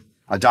filming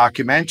a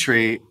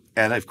documentary.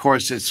 And of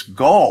course, it's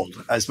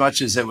gold. As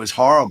much as it was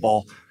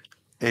horrible,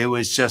 it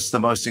was just the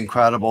most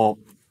incredible,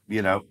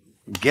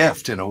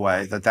 gift in a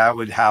way that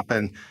would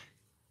happen.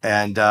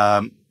 And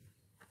and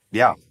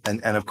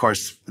of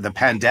course, the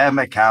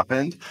pandemic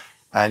happened,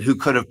 and who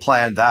could have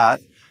planned that?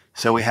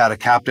 So we had a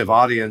captive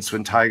audience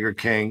when Tiger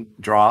King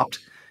dropped.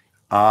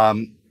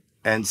 And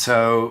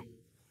so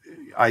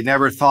I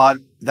never thought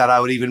that I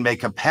would even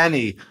make a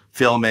penny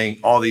filming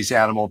all these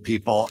animal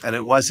people. And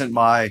it wasn't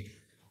my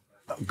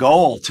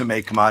goal to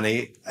make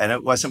money, and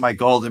it wasn't my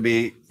goal to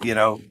be,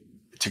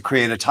 to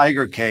create a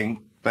Tiger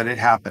King, but it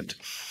happened.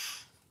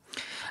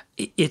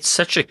 It's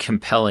such a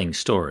compelling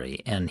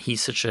story, and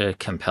he's such a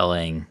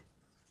compelling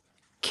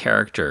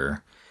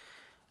character.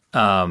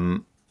 I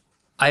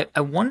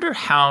wonder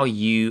how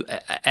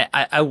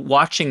I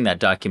watching that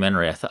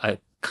documentary, I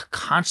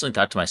constantly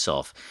thought to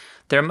myself,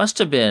 there must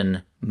have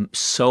been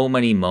so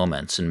many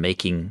moments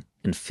in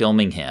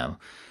filming him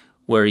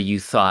where you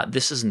thought,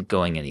 this isn't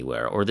going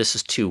anywhere, or this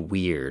is too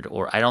weird,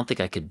 or I don't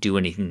think I could do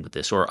anything with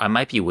this, or I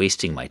might be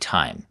wasting my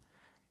time.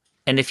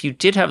 And if you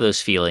did have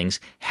those feelings,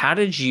 how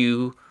did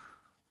you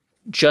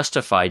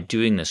justify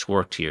doing this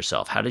work to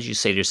yourself? How did you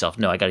say to yourself,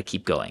 no, I got to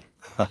keep going?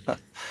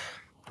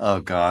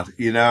 Oh, God.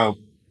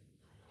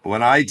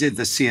 When I did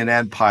the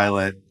CNN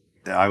pilot,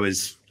 I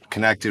was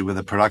connected with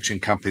a production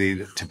company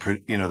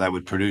that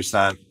would produce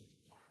that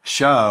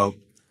show,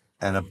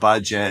 and a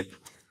budget.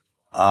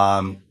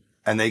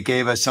 And they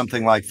gave us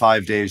something like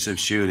 5 days of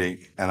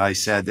shooting. And I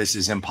said, this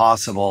is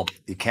impossible.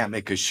 You can't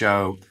make a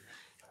show,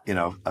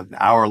 an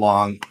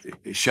hour-long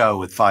show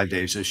with 5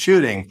 days of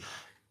shooting.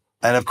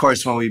 And of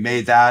course, when we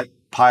made that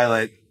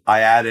pilot,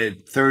 I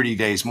added 30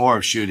 days more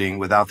of shooting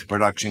without the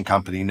production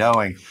company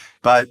knowing.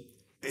 But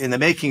in the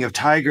making of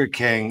Tiger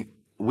King,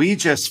 we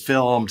just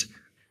filmed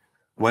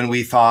when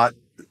we thought,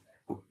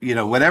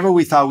 whenever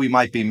we thought we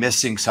might be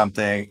missing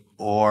something,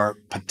 or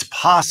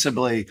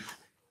possibly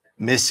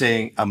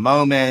missing a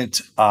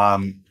moment,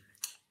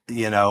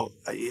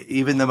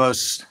 even the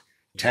most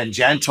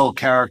tangential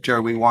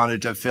character we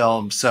wanted to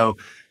film. So,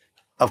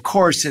 of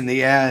course, in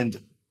the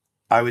end,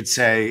 I would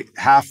say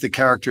half the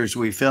characters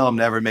we filmed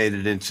never made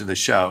it into the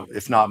show,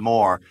 if not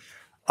more,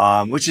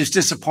 which is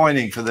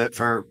disappointing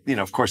for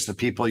of course, the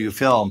people you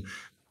film.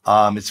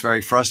 It's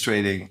very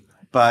frustrating,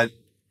 but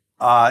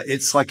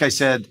it's like I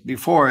said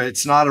before,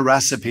 it's not a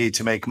recipe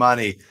to make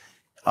money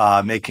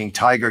making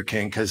Tiger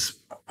King, because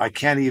I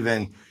can't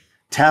even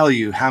tell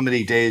you how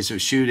many days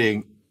of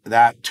shooting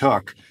that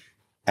took.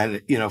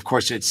 And, of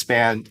course, it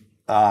spanned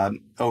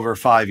over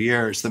 5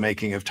 years, the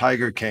making of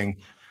Tiger King.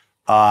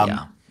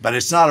 But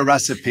it's not a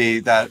recipe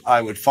that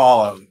I would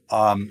follow.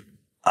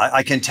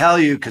 I can tell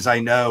you, because I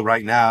know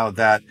right now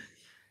that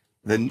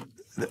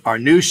our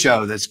new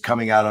show that's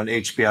coming out on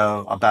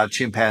HBO about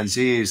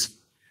chimpanzees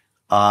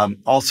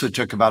also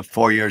took about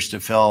 4 years to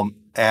film.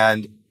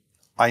 And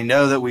I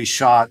know that we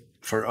shot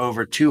for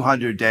over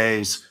 200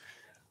 days.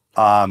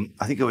 I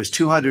think it was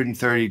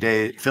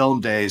 230 film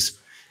days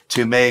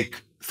to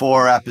make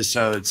 4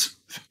 episodes,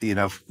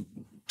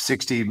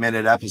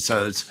 60-minute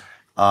episodes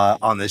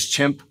on this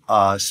chimp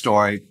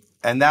story.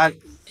 And that,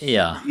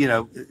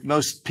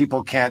 most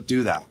people can't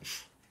do that.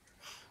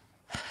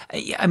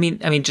 I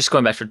mean, just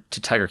going back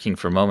to Tiger King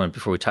for a moment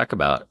before we talk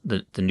about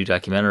the new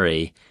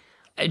documentary,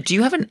 do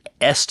you have a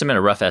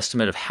rough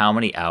estimate of how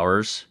many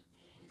hours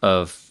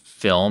of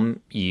film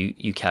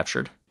you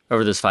captured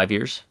over those 5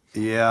 years?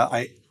 Yeah,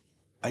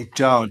 I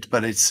don't,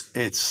 but it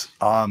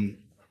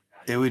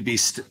would be,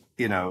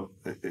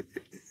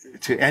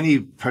 to any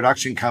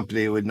production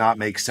company, it would not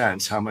make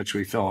sense how much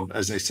we filmed,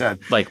 as I said.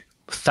 Like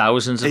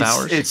thousands of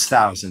hours? It's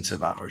thousands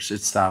of hours.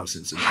 It's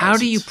thousands of hours. How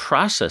do you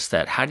process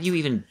that? How do you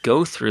even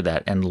go through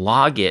that and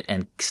log it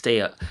and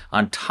stay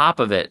on top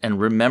of it and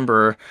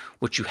remember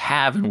what you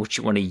have and what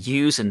you want to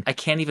use? And I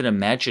can't even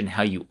imagine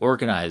how you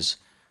organize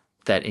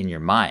that in your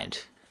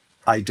mind?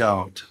 I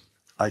don't.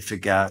 I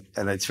forget,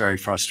 and it's very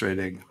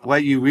frustrating.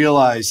 What you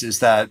realize is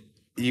that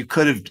you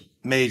could have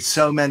made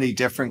so many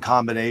different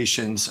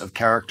combinations of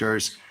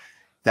characters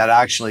that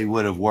actually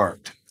would have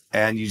worked.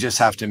 And you just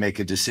have to make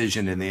a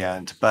decision in the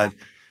end. But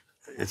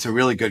it's a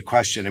really good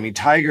question. I mean,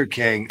 Tiger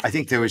King, I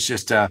think there was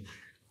just a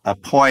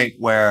point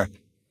where,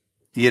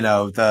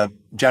 the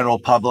general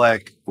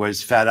public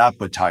was fed up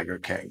with Tiger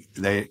King.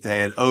 They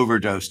had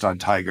overdosed on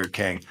Tiger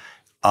King.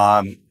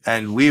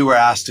 And we were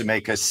asked to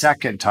make a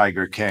second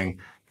Tiger King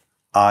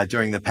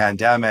during the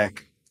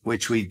pandemic,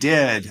 which we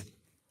did.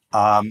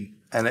 And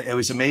it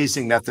was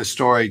amazing that the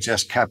story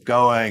just kept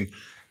going,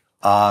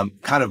 kind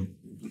of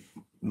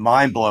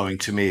mind-blowing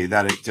to me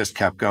that it just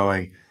kept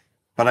going.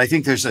 But I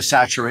think there's a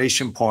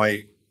saturation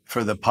point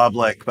for the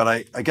public. But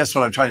I guess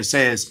what I'm trying to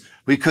say is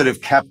we could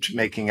have kept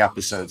making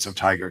episodes of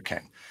Tiger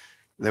King.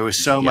 There was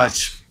so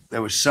much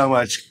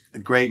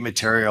great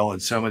material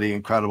and so many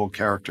incredible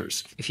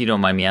characters. If you don't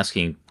mind me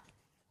asking,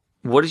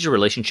 what is your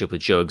relationship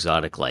with Joe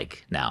Exotic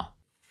like now?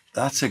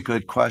 That's a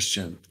good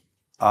question.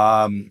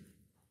 I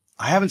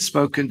haven't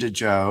spoken to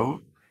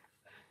Joe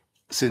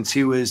since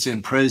he was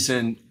in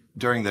prison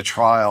during the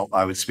trial.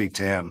 I would speak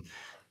to him,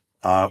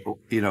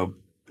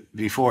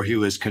 before he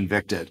was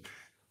convicted.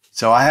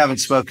 So I haven't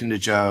spoken to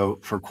Joe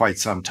for quite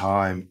some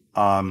time.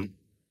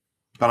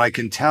 But I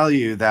can tell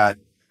you that,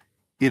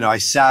 I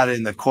sat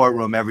in the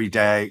courtroom every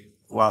day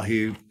while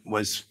he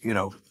was,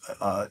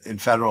 in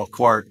federal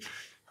court,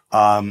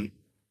 and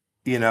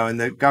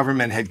the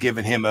government had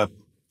given him a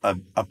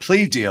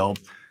plea deal,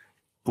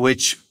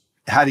 which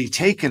had he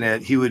taken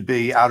it, he would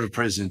be out of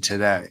prison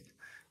today.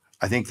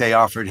 I think they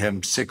offered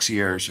him 6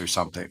 years or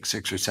something,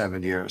 6 or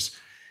 7 years.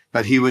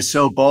 But he was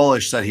so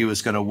bullish that he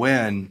was going to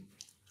win,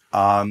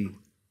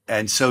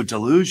 and so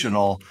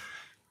delusional.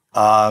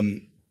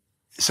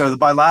 So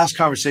my last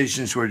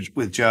conversations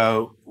with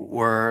Joe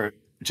were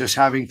just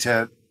having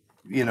to,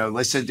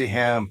 listen to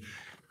him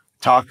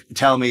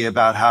tell me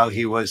about how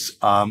he was,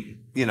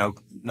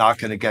 not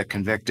going to get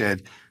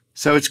convicted.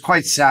 So it's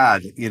quite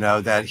sad,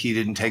 that he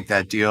didn't take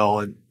that deal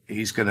and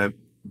he's going to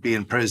be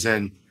in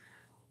prison,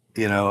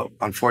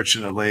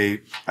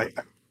 unfortunately,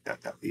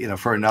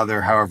 for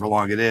another however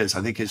long it is.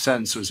 I think his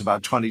sentence was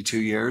about 22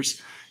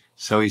 years.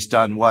 So he's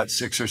done,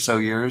 6 or so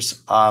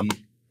years.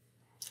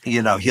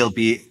 He'll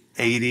be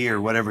 80 or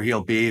whatever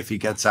he'll be if he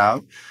gets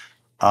out.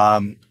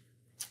 Don't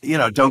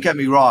get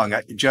me wrong.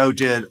 Joe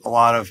did a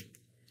lot of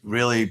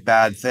really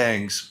bad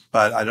things,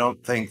 but I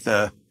don't think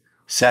the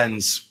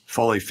sentence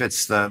fully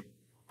fits the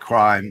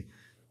crime.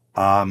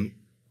 But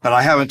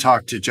I haven't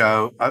talked to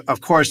Joe. Of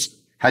course,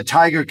 had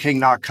Tiger King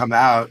not come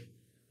out,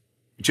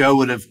 Joe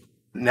would have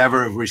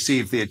never have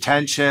received the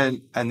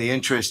attention and the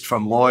interest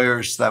from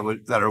lawyers that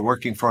are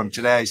working for him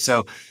today.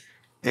 So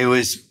it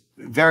was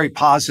very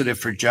positive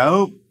for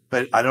Joe,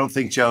 but I don't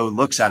think Joe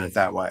looks at it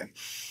that way.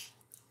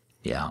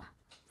 Yeah.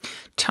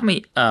 Tell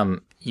me,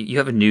 you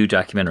have a new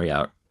documentary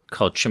out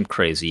called Chimp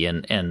Crazy,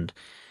 and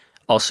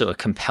also a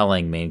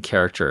compelling main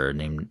character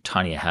named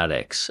Tanya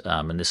Haddix.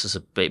 And this is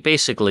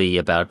basically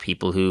about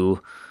people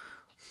who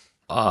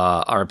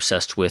are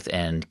obsessed with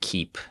and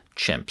keep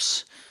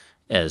chimps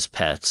as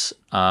pets.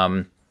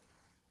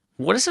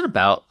 What is it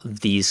about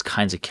these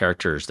kinds of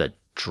characters that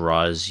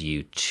draws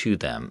you to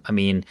them? I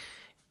mean,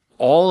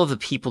 all of the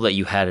people that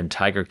you had in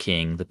Tiger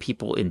King, the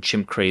people in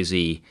Chimp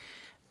Crazy,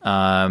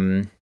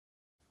 I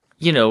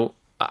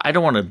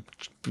don't want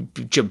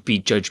to be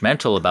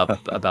judgmental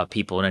about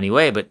people in any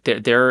way, but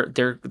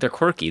they're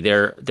quirky,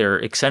 they're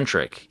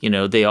eccentric.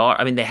 They are.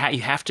 I mean,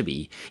 you have to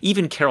be.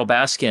 Even Carole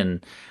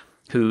Baskin,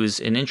 who's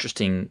an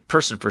interesting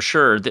person for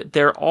sure.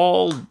 They're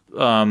all,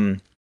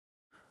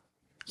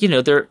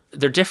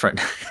 they're different.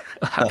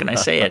 How can I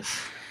say it?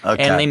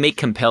 Okay. And they make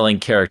compelling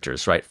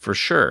characters, right? For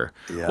sure.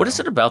 Yeah. What is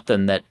it about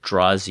them that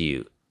draws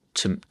you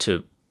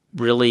to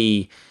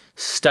really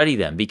study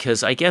them?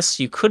 Because I guess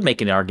you could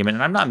make an argument,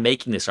 and I'm not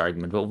making this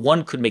argument, but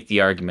one could make the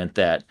argument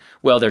that,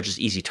 well, they're just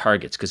easy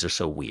targets because they're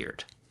so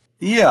weird.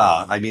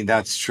 Yeah, I mean,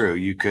 that's true.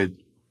 You could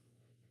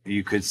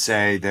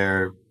say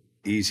they're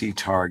easy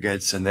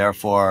targets, and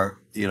therefore,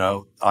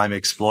 I'm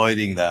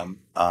exploiting them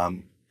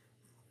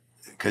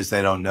because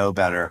they don't know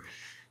better.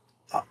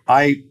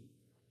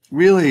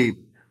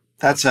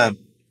 That's a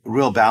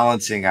real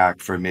balancing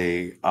act for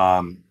me,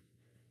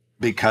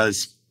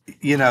 because,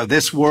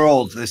 this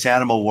world, this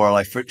animal world,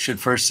 I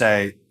should first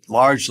say,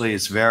 largely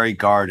it's very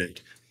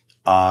guarded.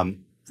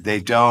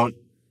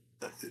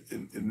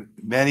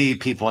 Many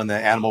people in the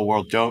animal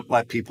world don't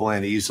let people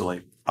in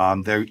easily.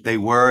 They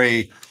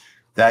worry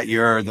that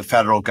you're the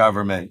federal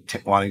government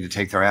wanting to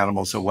take their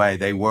animals away.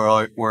 They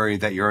worry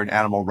that you're an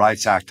animal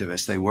rights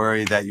activist. They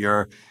worry that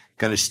you're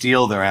going to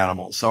steal their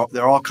animals. So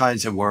there are all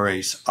kinds of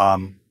worries.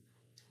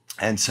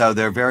 And so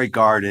they're very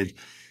guarded.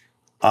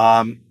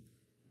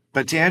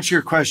 But to answer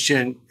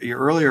your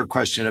earlier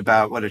question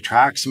about what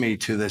attracts me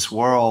to this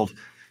world,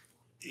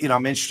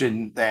 I'm interested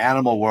in the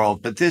animal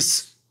world, but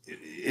this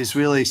is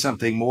really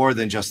something more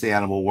than just the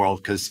animal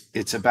world, because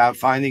it's about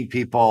finding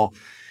people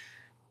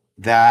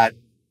that,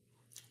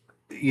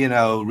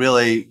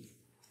 really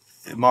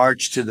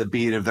march to the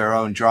beat of their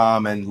own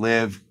drum and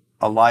live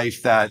a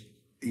life that,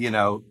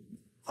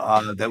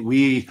 that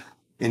we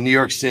in New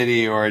York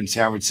City or in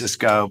San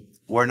Francisco,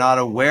 we're not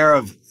aware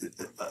of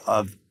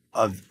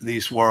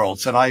these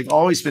worlds. And I've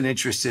always been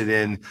interested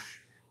in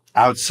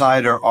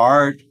outsider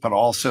art, but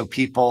also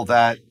people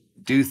that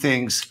do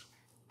things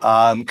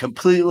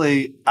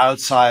completely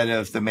outside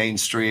of the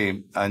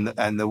mainstream and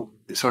the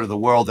sort of the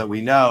world that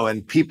we know.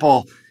 And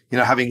people,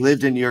 having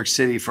lived in New York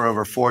City for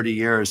over 40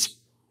 years,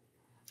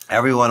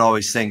 everyone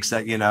always thinks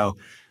that,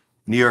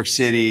 New York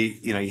City,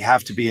 you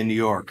have to be in New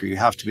York or you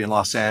have to be in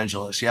Los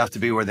Angeles. You have to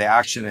be where the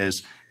action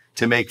is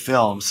to make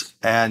films.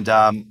 And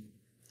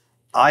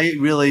I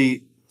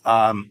really,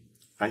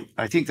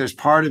 I think there's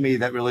part of me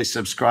that really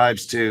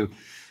subscribes to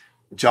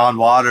John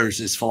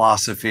Waters'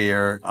 philosophy,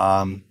 or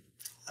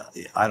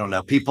I don't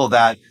know, people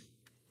that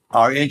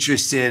are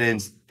interested in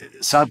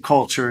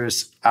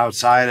subcultures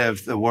outside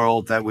of the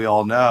world that we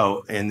all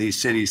know in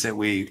these cities that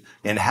we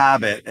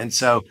inhabit. And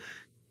so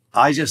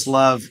I just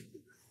love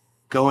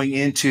going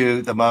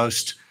into the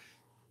most,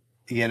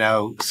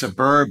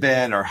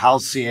 suburban or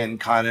halcyon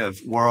kind of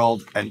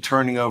world and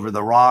turning over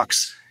the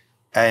rocks.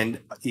 And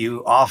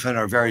you often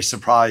are very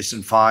surprised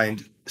and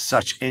find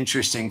such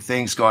interesting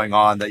things going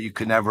on that you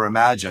could never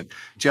imagine.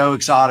 Joe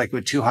Exotic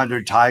with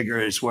 200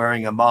 tigers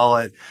wearing a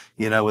mullet,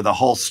 with a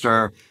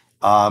holster,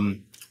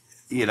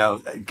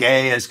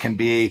 gay as can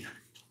be.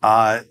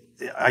 I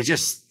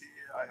just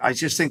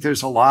think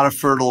there's a lot of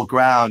fertile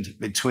ground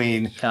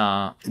between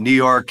New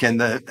York and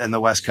the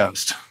West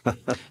Coast.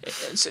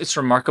 It's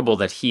remarkable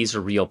that he's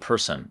a real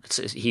person.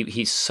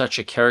 He's such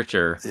a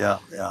character. Yeah.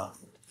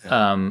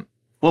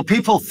 Well,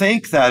 people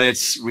think that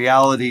it's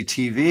reality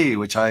TV,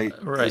 which I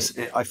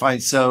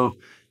find so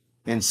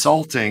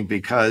insulting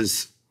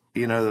because,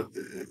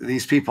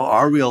 these people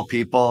are real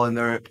people and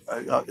they're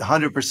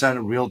 100%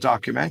 a real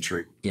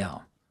documentary. Yeah.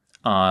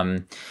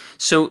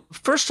 So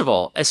first of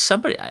all, as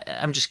somebody,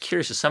 I'm just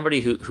curious, as somebody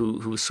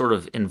who was sort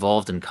of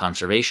involved in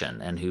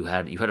conservation and you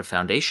had a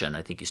foundation,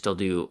 I think you still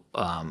do,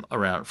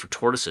 around for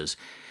tortoises.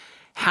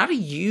 How do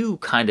you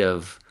kind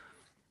of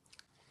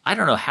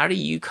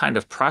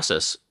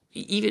process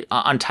even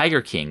on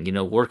Tiger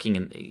King, working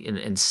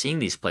and seeing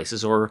these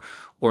places, or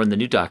in the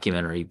new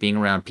documentary, being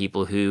around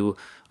people who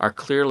are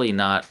clearly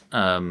not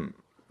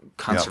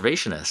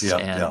conservationists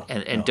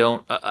and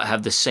don't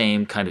have the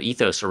same kind of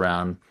ethos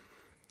around,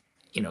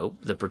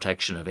 the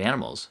protection of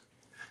animals.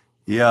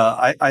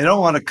 Yeah, I don't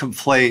want to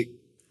conflate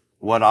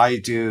what I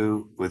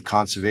do with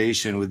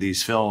conservation with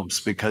these films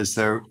because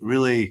they're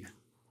really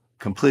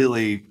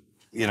completely,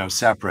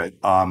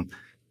 separate. My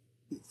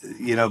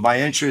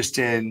interest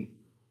in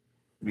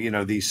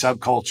these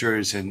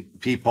subcultures and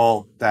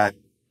people that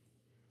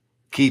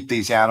keep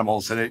these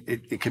animals, and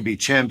it could be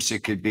chimps,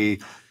 it could be,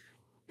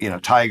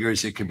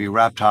 tigers, it could be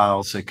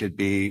reptiles, it could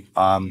be,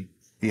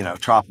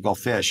 tropical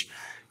fish.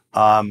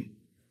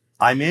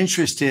 I'm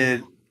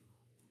interested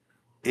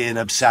in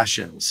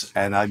obsessions,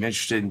 and I'm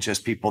interested in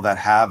just people that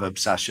have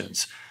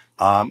obsessions.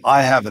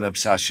 I have an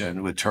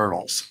obsession with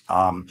turtles.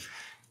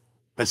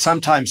 But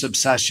sometimes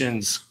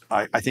obsessions,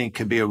 I think,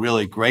 can be a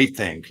really great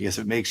thing because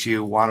it makes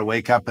you want to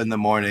wake up in the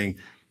morning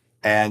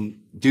and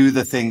do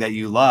the thing that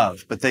you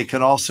love. But they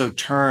can also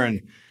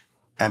turn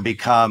and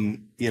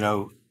become,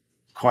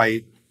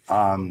 quite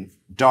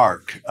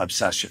dark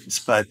obsessions.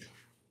 But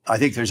I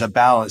think there's a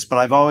balance. But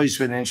I've always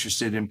been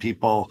interested in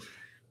people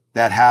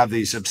that have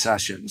these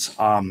obsessions.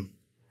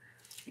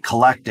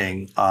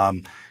 Collecting.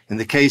 In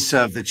the case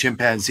of the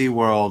chimpanzee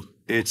world,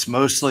 it's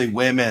mostly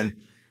women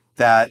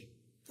that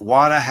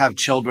want to have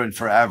children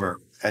forever.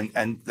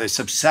 And this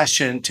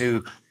obsession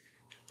to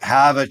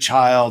have a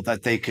child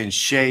that they can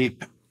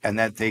shape and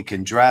that they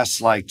can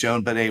dress like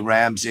Joan Benet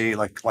Ramsey,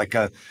 like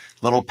a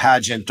little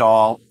pageant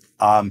doll.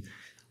 And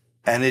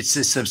it's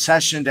this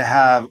obsession to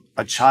have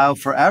a child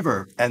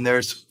forever. And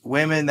there's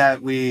women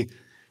that we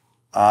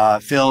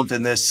filmed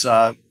in this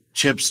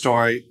chimp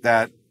story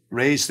that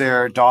raised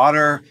their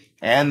daughter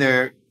and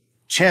their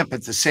chimp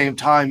at the same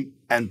time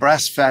and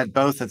breastfed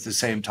both at the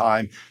same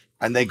time.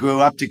 And they grew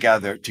up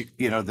together,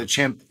 the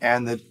chimp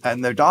and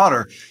their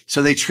daughter.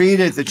 So they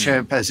treated the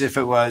chimp as if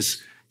it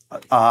was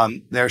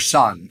their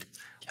son.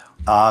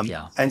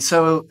 And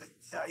so,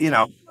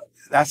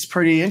 that's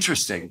pretty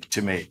interesting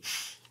to me.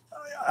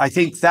 I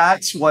think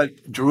that's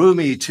what drew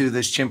me to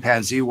this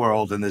chimpanzee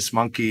world and this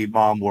monkey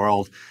mom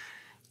world,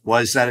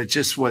 was that it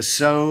just was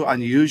so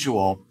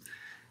unusual.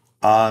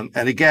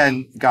 And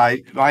again,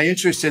 Guy, my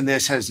interest in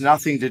this has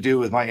nothing to do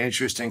with my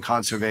interest in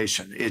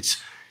conservation.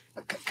 It's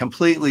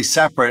completely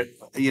separate.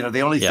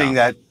 The only thing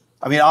that,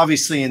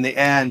 obviously in the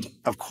end,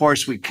 of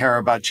course, we care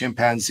about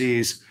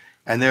chimpanzees,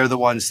 and they're the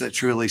ones that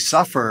truly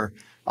suffer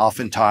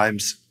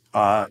oftentimes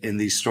in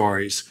these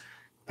stories.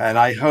 And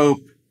I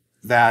hope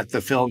that the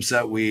films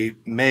that we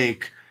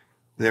make,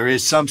 there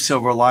is some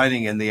silver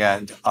lining in the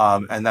end,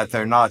 and that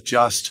they're not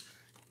just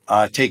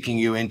taking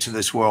you into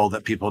this world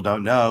that people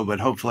don't know, but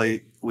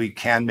hopefully we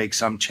can make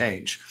some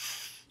change.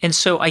 And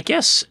so I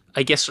guess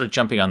sort of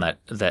jumping on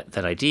that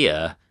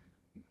idea,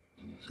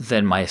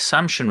 then my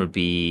assumption would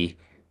be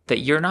that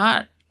you're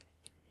not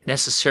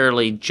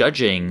necessarily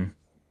judging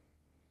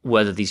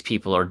whether these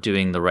people are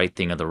doing the right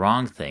thing or the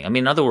wrong thing. I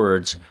mean, in other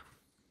words,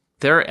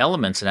 there are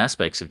elements and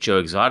aspects of Joe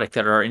Exotic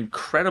that are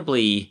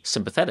incredibly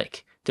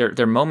sympathetic.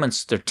 They're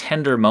moments, they're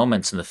tender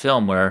moments in the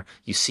film where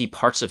you see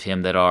parts of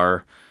him that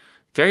are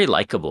very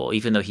likable,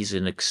 even though he's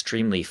an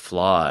extremely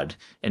flawed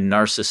and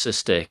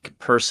narcissistic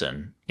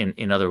person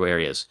in other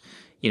areas.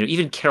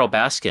 Even Carole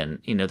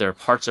Baskin, there are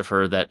parts of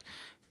her that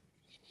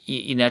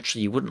you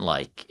naturally you wouldn't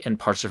like, and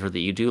parts of her that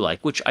you do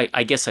like, which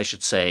I guess I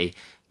should say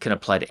can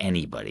apply to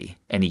anybody,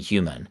 any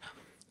human.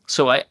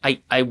 So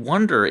I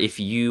wonder if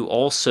you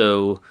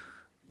also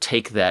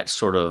take that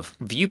sort of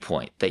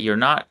viewpoint that you're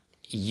not,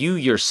 you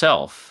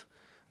yourself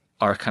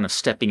are kind of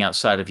stepping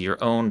outside of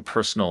your own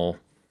personal,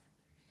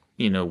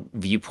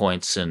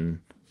 viewpoints and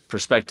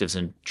perspectives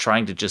and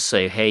trying to just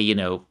say, hey,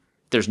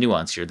 there's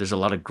nuance here. There's a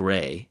lot of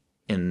gray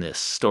in this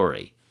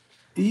story.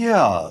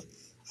 Yeah,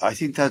 I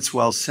think that's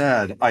well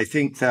said. I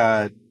think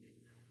that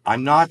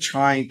I'm not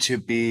trying to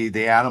be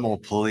the animal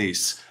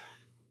police.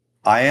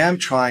 I am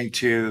trying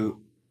to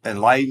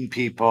enlighten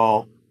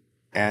people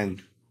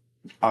and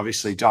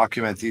obviously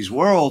document these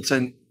worlds.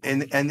 And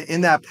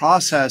in that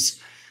process,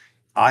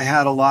 I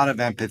had a lot of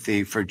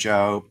empathy for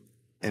Joe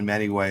in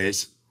many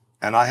ways.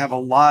 And I have a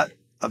lot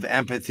of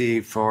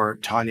empathy for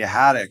Tanya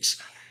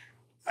Haddix.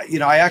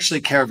 I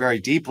actually care very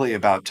deeply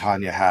about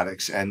Tanya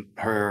Haddix and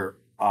her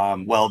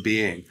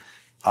well-being.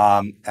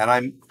 And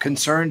I'm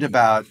concerned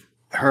about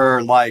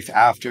her life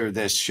after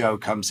this show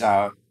comes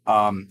out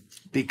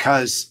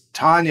because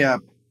Tanya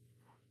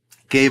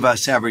gave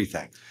us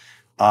everything.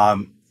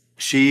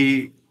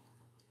 She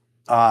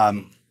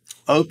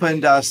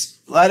opened us,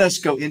 let us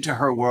go into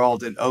her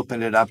world and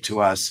opened it up to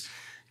us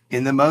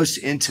in the most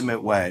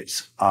intimate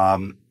ways.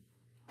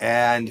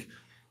 And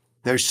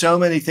there's so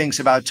many things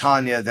about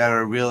Tanya that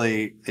are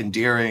really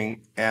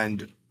endearing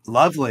and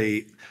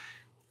lovely.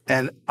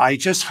 And I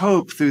just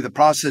hope through the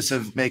process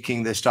of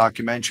making this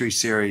documentary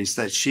series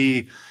that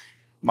she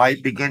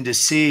might begin to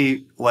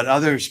see what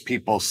other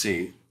people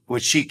see,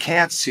 which she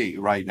can't see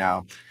right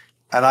now.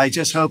 And I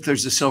just hope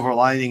there's a silver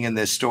lining in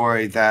this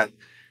story that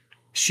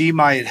she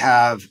might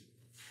have,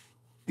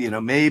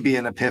 maybe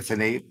an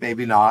epiphany,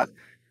 maybe not,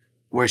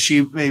 where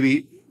she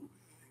maybe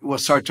will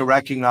start to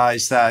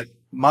recognize that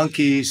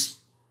monkeys,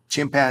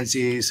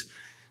 chimpanzees,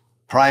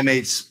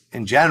 primates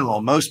in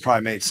general, most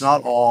primates,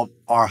 not all,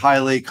 are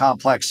highly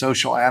complex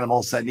social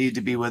animals that need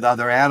to be with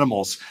other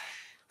animals.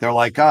 They're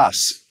like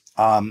us.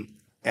 And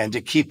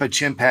to keep a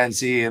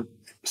chimpanzee in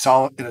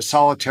a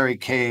solitary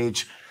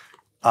cage,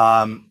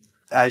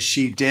 as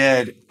she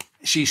did,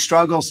 she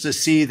struggles to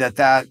see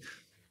that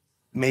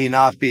may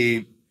not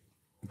be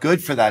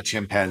good for that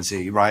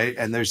chimpanzee, right?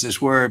 And there's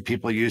this word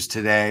people use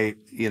today,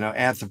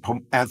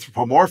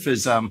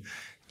 anthropomorphism.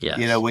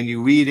 Yes. When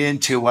you read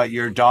into what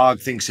your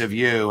dog thinks of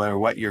you or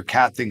what your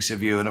cat thinks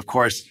of you, and of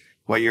course,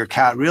 what your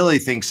cat really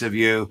thinks of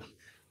you,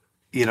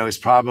 is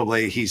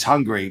probably he's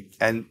hungry.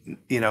 And,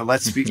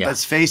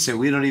 let's face it,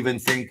 we don't even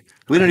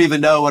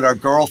know what our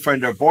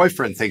girlfriend or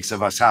boyfriend thinks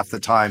of us half the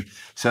time.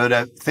 So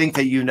to think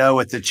that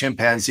what the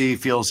chimpanzee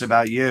feels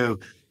about you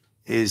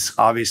is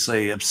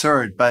obviously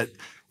absurd. But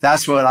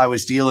that's what I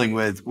was dealing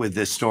with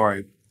this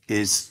story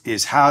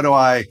is how do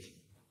I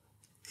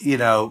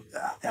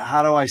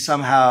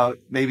somehow,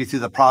 maybe through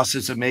the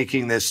process of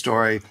making this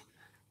story,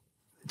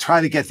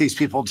 try to get these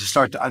people to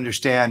start to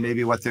understand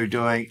maybe what they're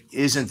doing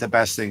isn't the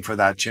best thing for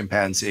that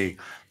chimpanzee.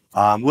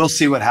 We'll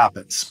see what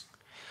happens.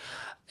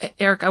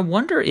 Eric, I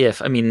wonder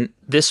if,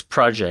 this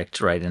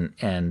project, right,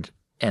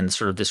 and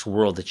sort of this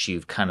world that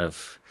you've kind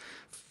of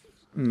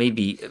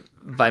maybe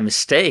by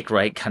mistake,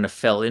 right, kind of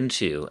fell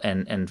into,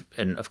 and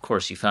of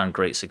course you found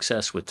great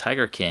success with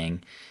Tiger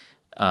King.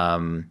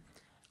 I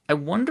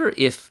wonder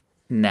if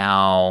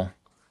now,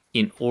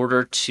 in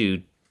order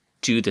to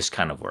do this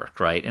kind of work,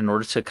 right, in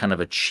order to kind of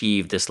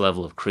achieve this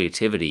level of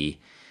creativity,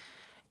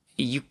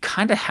 you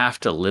kind of have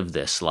to live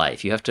this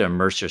life. You have to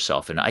immerse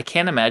yourself in it. I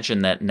can't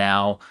imagine that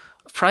now,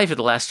 probably for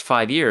the last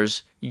 5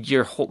 years,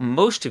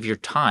 most of your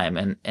time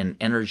and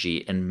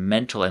energy and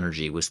mental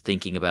energy was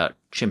thinking about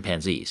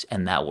chimpanzees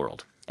and that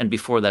world. And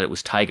before that, it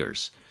was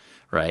tigers,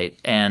 right?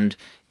 And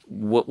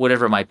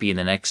whatever it might be in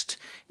the next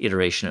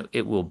iteration,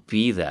 it will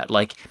be that.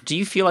 Like, do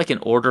you feel like in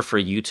order for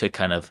you to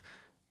kind of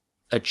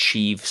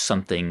achieve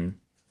something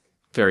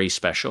very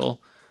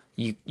special,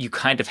 you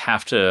kind of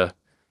have to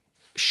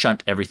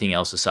shunt everything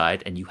else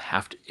aside, and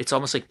it's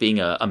almost like being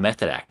a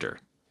method actor,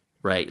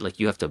 right? Like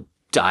you have to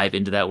dive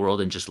into that world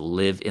and just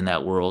live in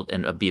that world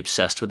and be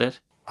obsessed with it?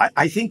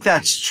 I think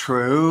that's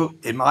true.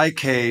 In my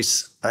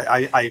case,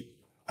 I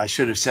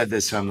should have said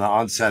this from the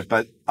onset,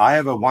 but I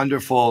have a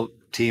wonderful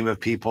team of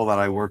people that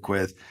I work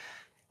with,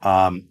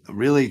 a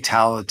really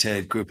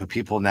talented group of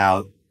people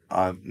now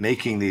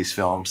making these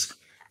films.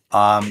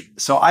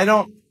 So I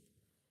don't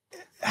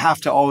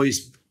have to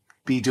always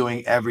be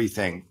doing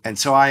everything. And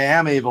so I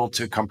am able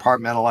to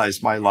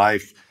compartmentalize my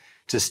life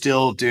to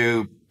still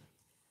do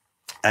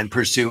and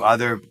pursue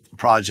other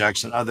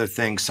projects and other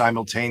things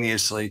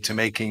simultaneously to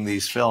making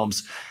these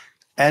films.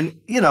 And,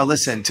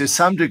 listen, to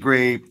some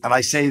degree, and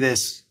I say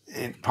this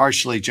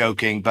partially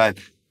joking, but,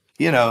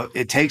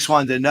 it takes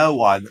one to know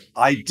one.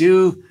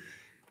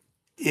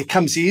 It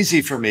comes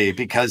easy for me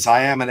because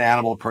I am an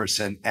animal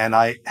person and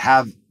I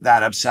have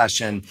that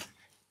obsession.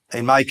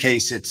 In my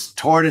case, it's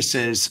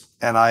tortoises,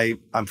 and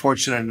I'm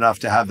fortunate enough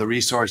to have the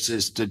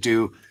resources to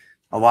do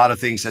a lot of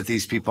things that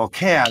these people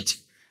can't.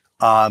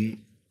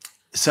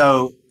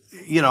 So,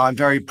 I'm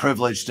very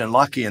privileged and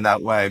lucky in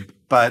that way,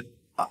 but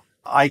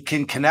I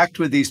can connect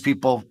with these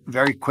people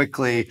very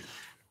quickly.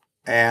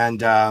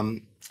 And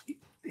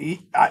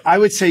I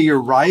would say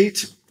you're right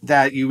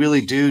that you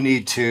really do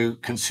need to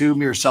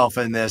consume yourself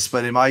in this.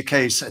 But in my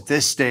case, at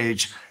this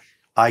stage,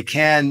 I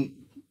can,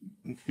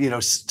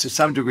 to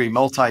some degree,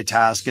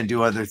 multitask and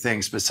do other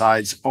things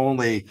besides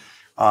only.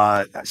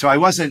 So I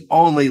wasn't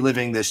only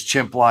living this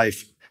chimp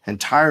life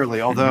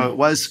entirely, although it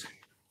was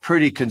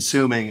pretty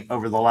consuming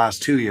over the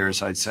last 2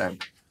 years, I'd say.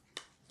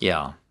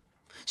 Yeah.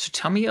 So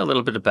tell me a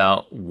little bit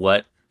about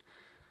what,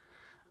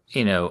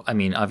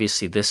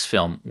 obviously this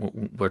film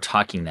we're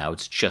talking now,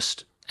 it's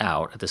just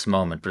out at this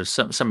moment, but if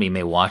somebody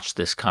may watch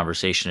this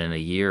conversation in a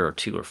year or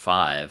 2 or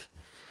 5,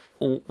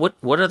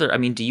 what other,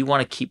 do you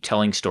want to keep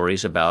telling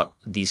stories about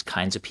these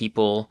kinds of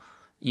people?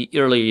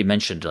 Earlier you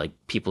mentioned like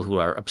people who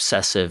are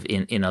obsessive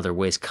in other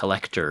ways,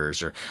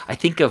 collectors, or I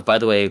think of, by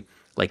the way,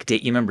 like you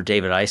remember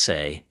David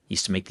Isay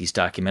used to make these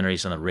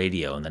documentaries on the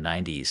radio in the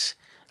 90s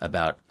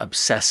about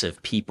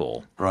obsessive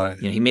people. Right.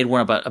 He made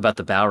one about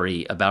the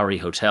Bowery, a Bowery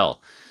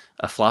hotel,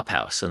 a flop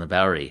house in the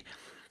Bowery,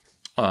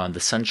 the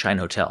Sunshine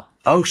Hotel.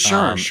 Oh,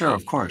 sure,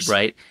 of course.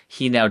 Right.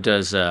 He now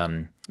does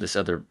this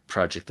other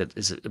project that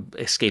is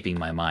escaping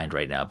my mind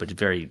right now, but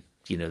very,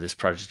 this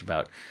project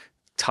about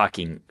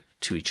talking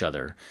to each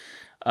other.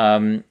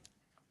 Who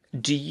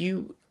do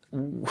you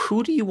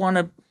want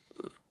to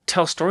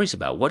tell stories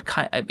about? What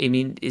kind?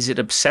 Is it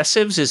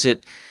obsessives?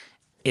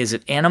 Is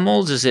it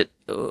animals? Is it?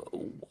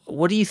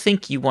 What do you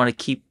think you want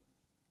to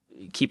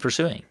keep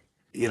pursuing?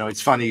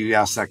 It's funny you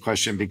asked that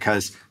question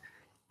because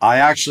I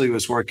actually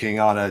was working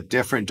on a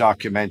different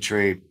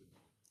documentary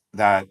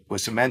that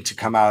was meant to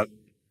come out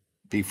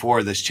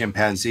before this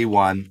chimpanzee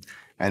one.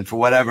 And for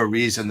whatever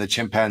reason, the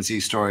chimpanzee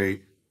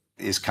story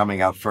is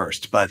coming out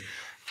first. But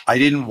I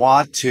didn't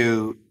want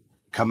to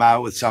come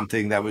out with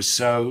something that was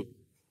so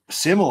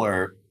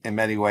similar in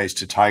many ways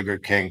to Tiger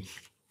King,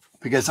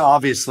 because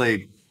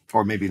obviously,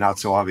 or maybe not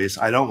so obvious,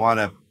 I don't want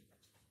to,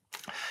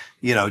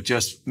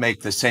 just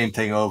make the same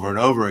thing over and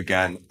over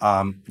again,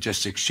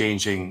 just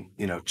exchanging,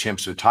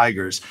 chimps with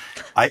tigers.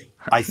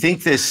 I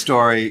think this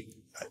story,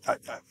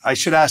 I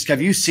should ask,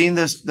 have you seen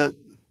the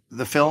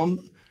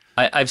film?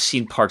 I've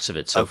seen parts of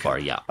it so far,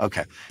 yeah.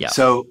 Okay. Yeah.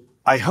 So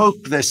I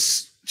hope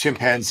this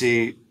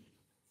chimpanzee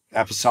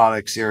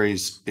episodic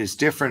series is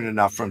different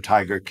enough from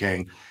Tiger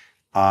King.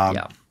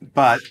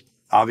 But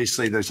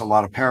obviously there's a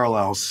lot of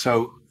parallels.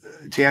 So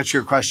to answer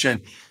your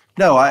question,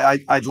 no,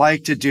 I'd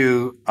like to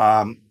do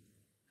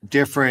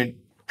different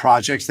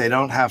projects. They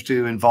don't have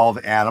to involve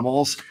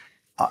animals.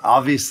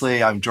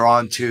 Obviously, I'm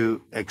drawn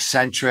to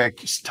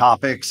eccentric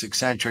topics,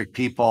 eccentric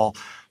people.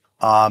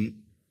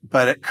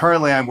 But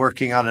currently, I'm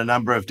working on a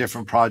number of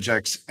different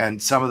projects,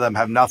 and some of them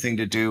have nothing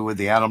to do with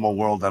the animal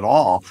world at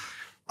all.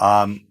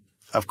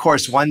 Of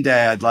course, one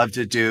day I'd love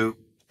to do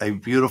a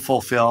beautiful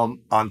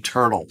film on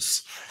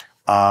turtles,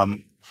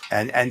 and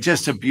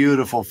just a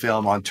beautiful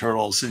film on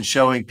turtles, and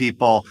showing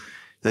people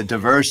the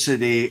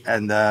diversity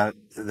and the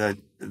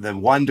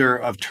wonder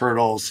of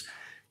turtles.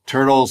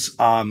 Turtles,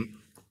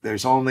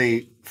 there's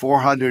only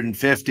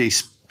 450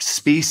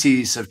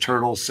 species of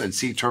turtles and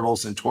sea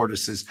turtles and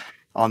tortoises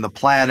on the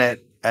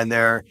planet, and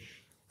they're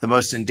the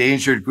most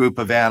endangered group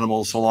of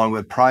animals along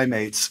with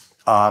primates.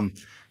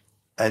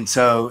 And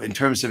so in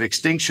terms of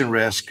extinction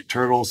risk,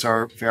 turtles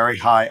are very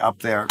high up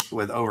there,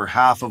 with over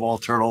half of all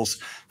turtles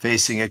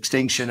facing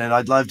extinction. And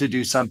I'd love to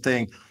do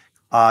something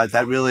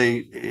that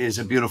really is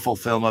a beautiful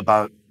film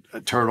about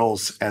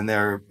turtles and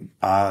their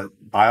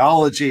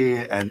biology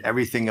and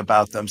everything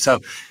about them.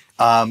 So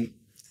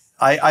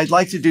I'd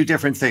like to do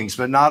different things,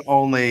 but not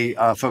only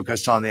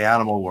focused on the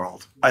animal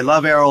world. I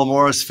love Errol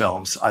Morris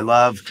films. I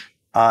love,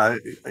 I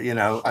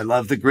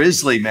love The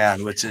Grizzly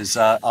Man, which is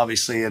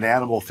obviously an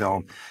animal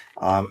film.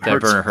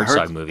 That Werner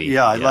Herzog movie.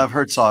 Yeah, I love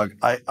Herzog.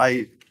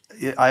 I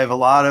have a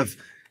lot of,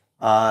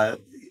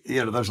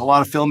 there's a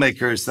lot of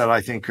filmmakers that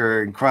I think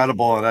are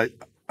incredible, and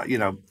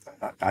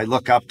I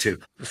look up to.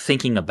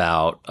 Thinking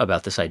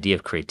about this idea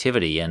of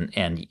creativity,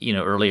 and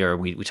earlier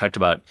we talked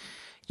about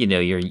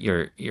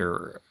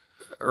your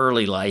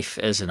early life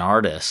as an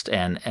artist,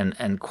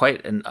 and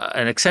quite an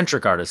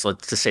eccentric artist,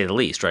 let's to say the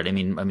least, right? I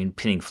mean,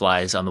 pinning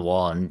flies on the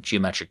wall in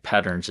geometric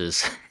patterns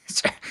is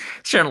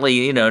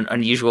certainly an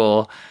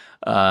unusual,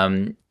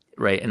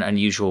 right? An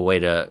unusual way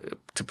to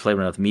play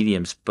around with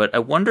mediums. But I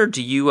wonder,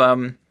 do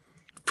you,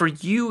 for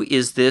you,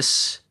 is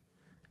this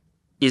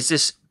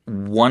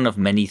one of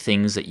many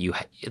things that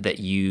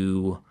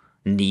you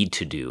need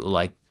to do,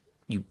 like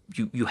you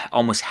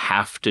almost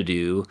have to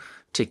do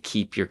to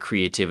keep your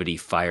creativity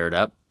fired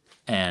up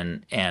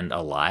and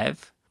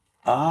alive?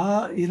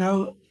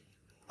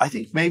 I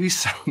think maybe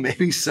so.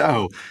 Maybe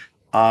so.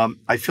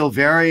 I feel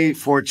very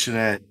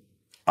fortunate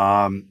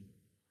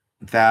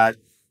that,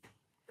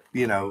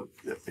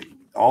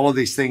 all of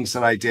these things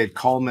that I did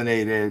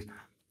culminated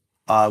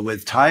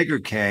with Tiger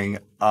King,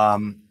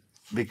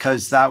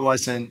 because that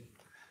wasn't,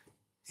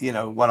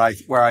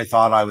 where I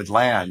thought I would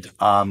land.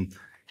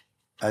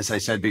 As I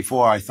said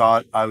before, I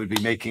thought I would be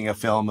making a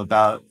film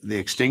about the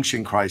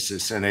extinction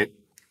crisis, and it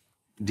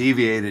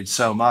deviated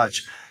so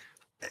much.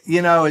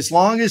 As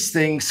long as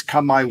things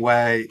come my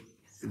way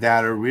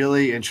that are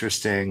really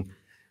interesting,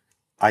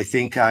 I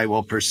think I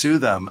will pursue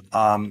them.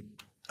 And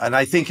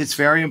I think it's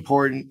very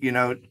important,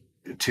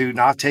 to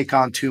not take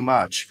on too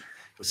much.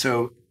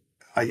 So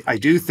I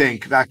do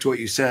think, back to what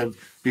you said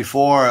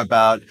before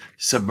about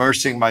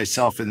submersing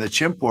myself in the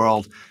chimp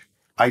world,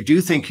 I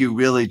do think you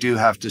really do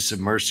have to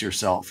submerge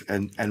yourself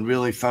and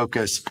really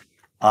focus.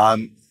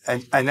 And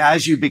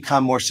as you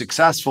become more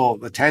successful,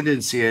 the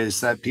tendency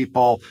is that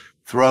people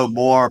throw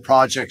more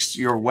projects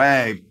your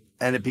way,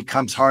 and it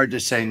becomes hard to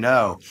say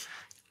no.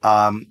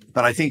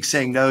 But I think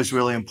saying no is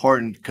really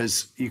important,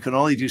 because you can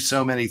only do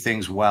so many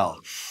things well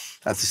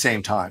at the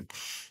same time.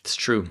 It's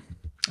true.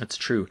 It's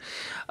true.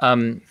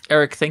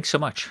 Eric, thanks so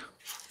much.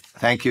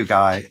 Thank you,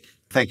 Guy.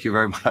 Thank you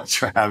very much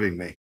for having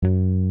me.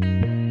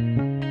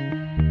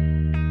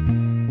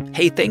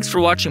 Hey, thanks for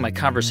watching my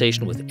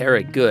conversation with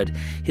Eric Goode.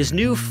 His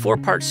new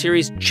 4-part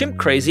series, Chimp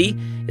Crazy,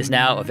 is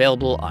now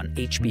available on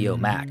HBO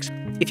Max.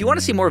 If you want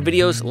to see more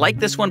videos like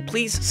this one,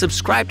 please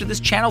subscribe to this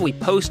channel. We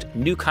post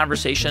new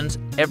conversations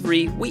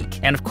every week.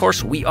 And of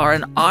course, we are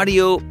an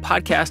audio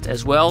podcast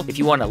as well. If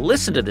you want to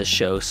listen to this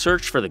show,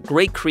 search for The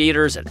Great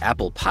Creators at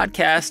Apple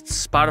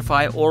Podcasts,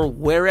 Spotify, or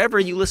wherever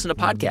you listen to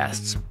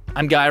podcasts.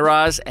 I'm Guy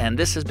Raz, and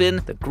this has been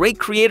The Great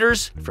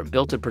Creators from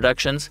Built It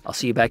Productions. I'll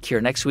see you back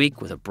here next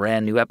week with a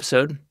brand new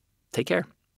episode. Take care.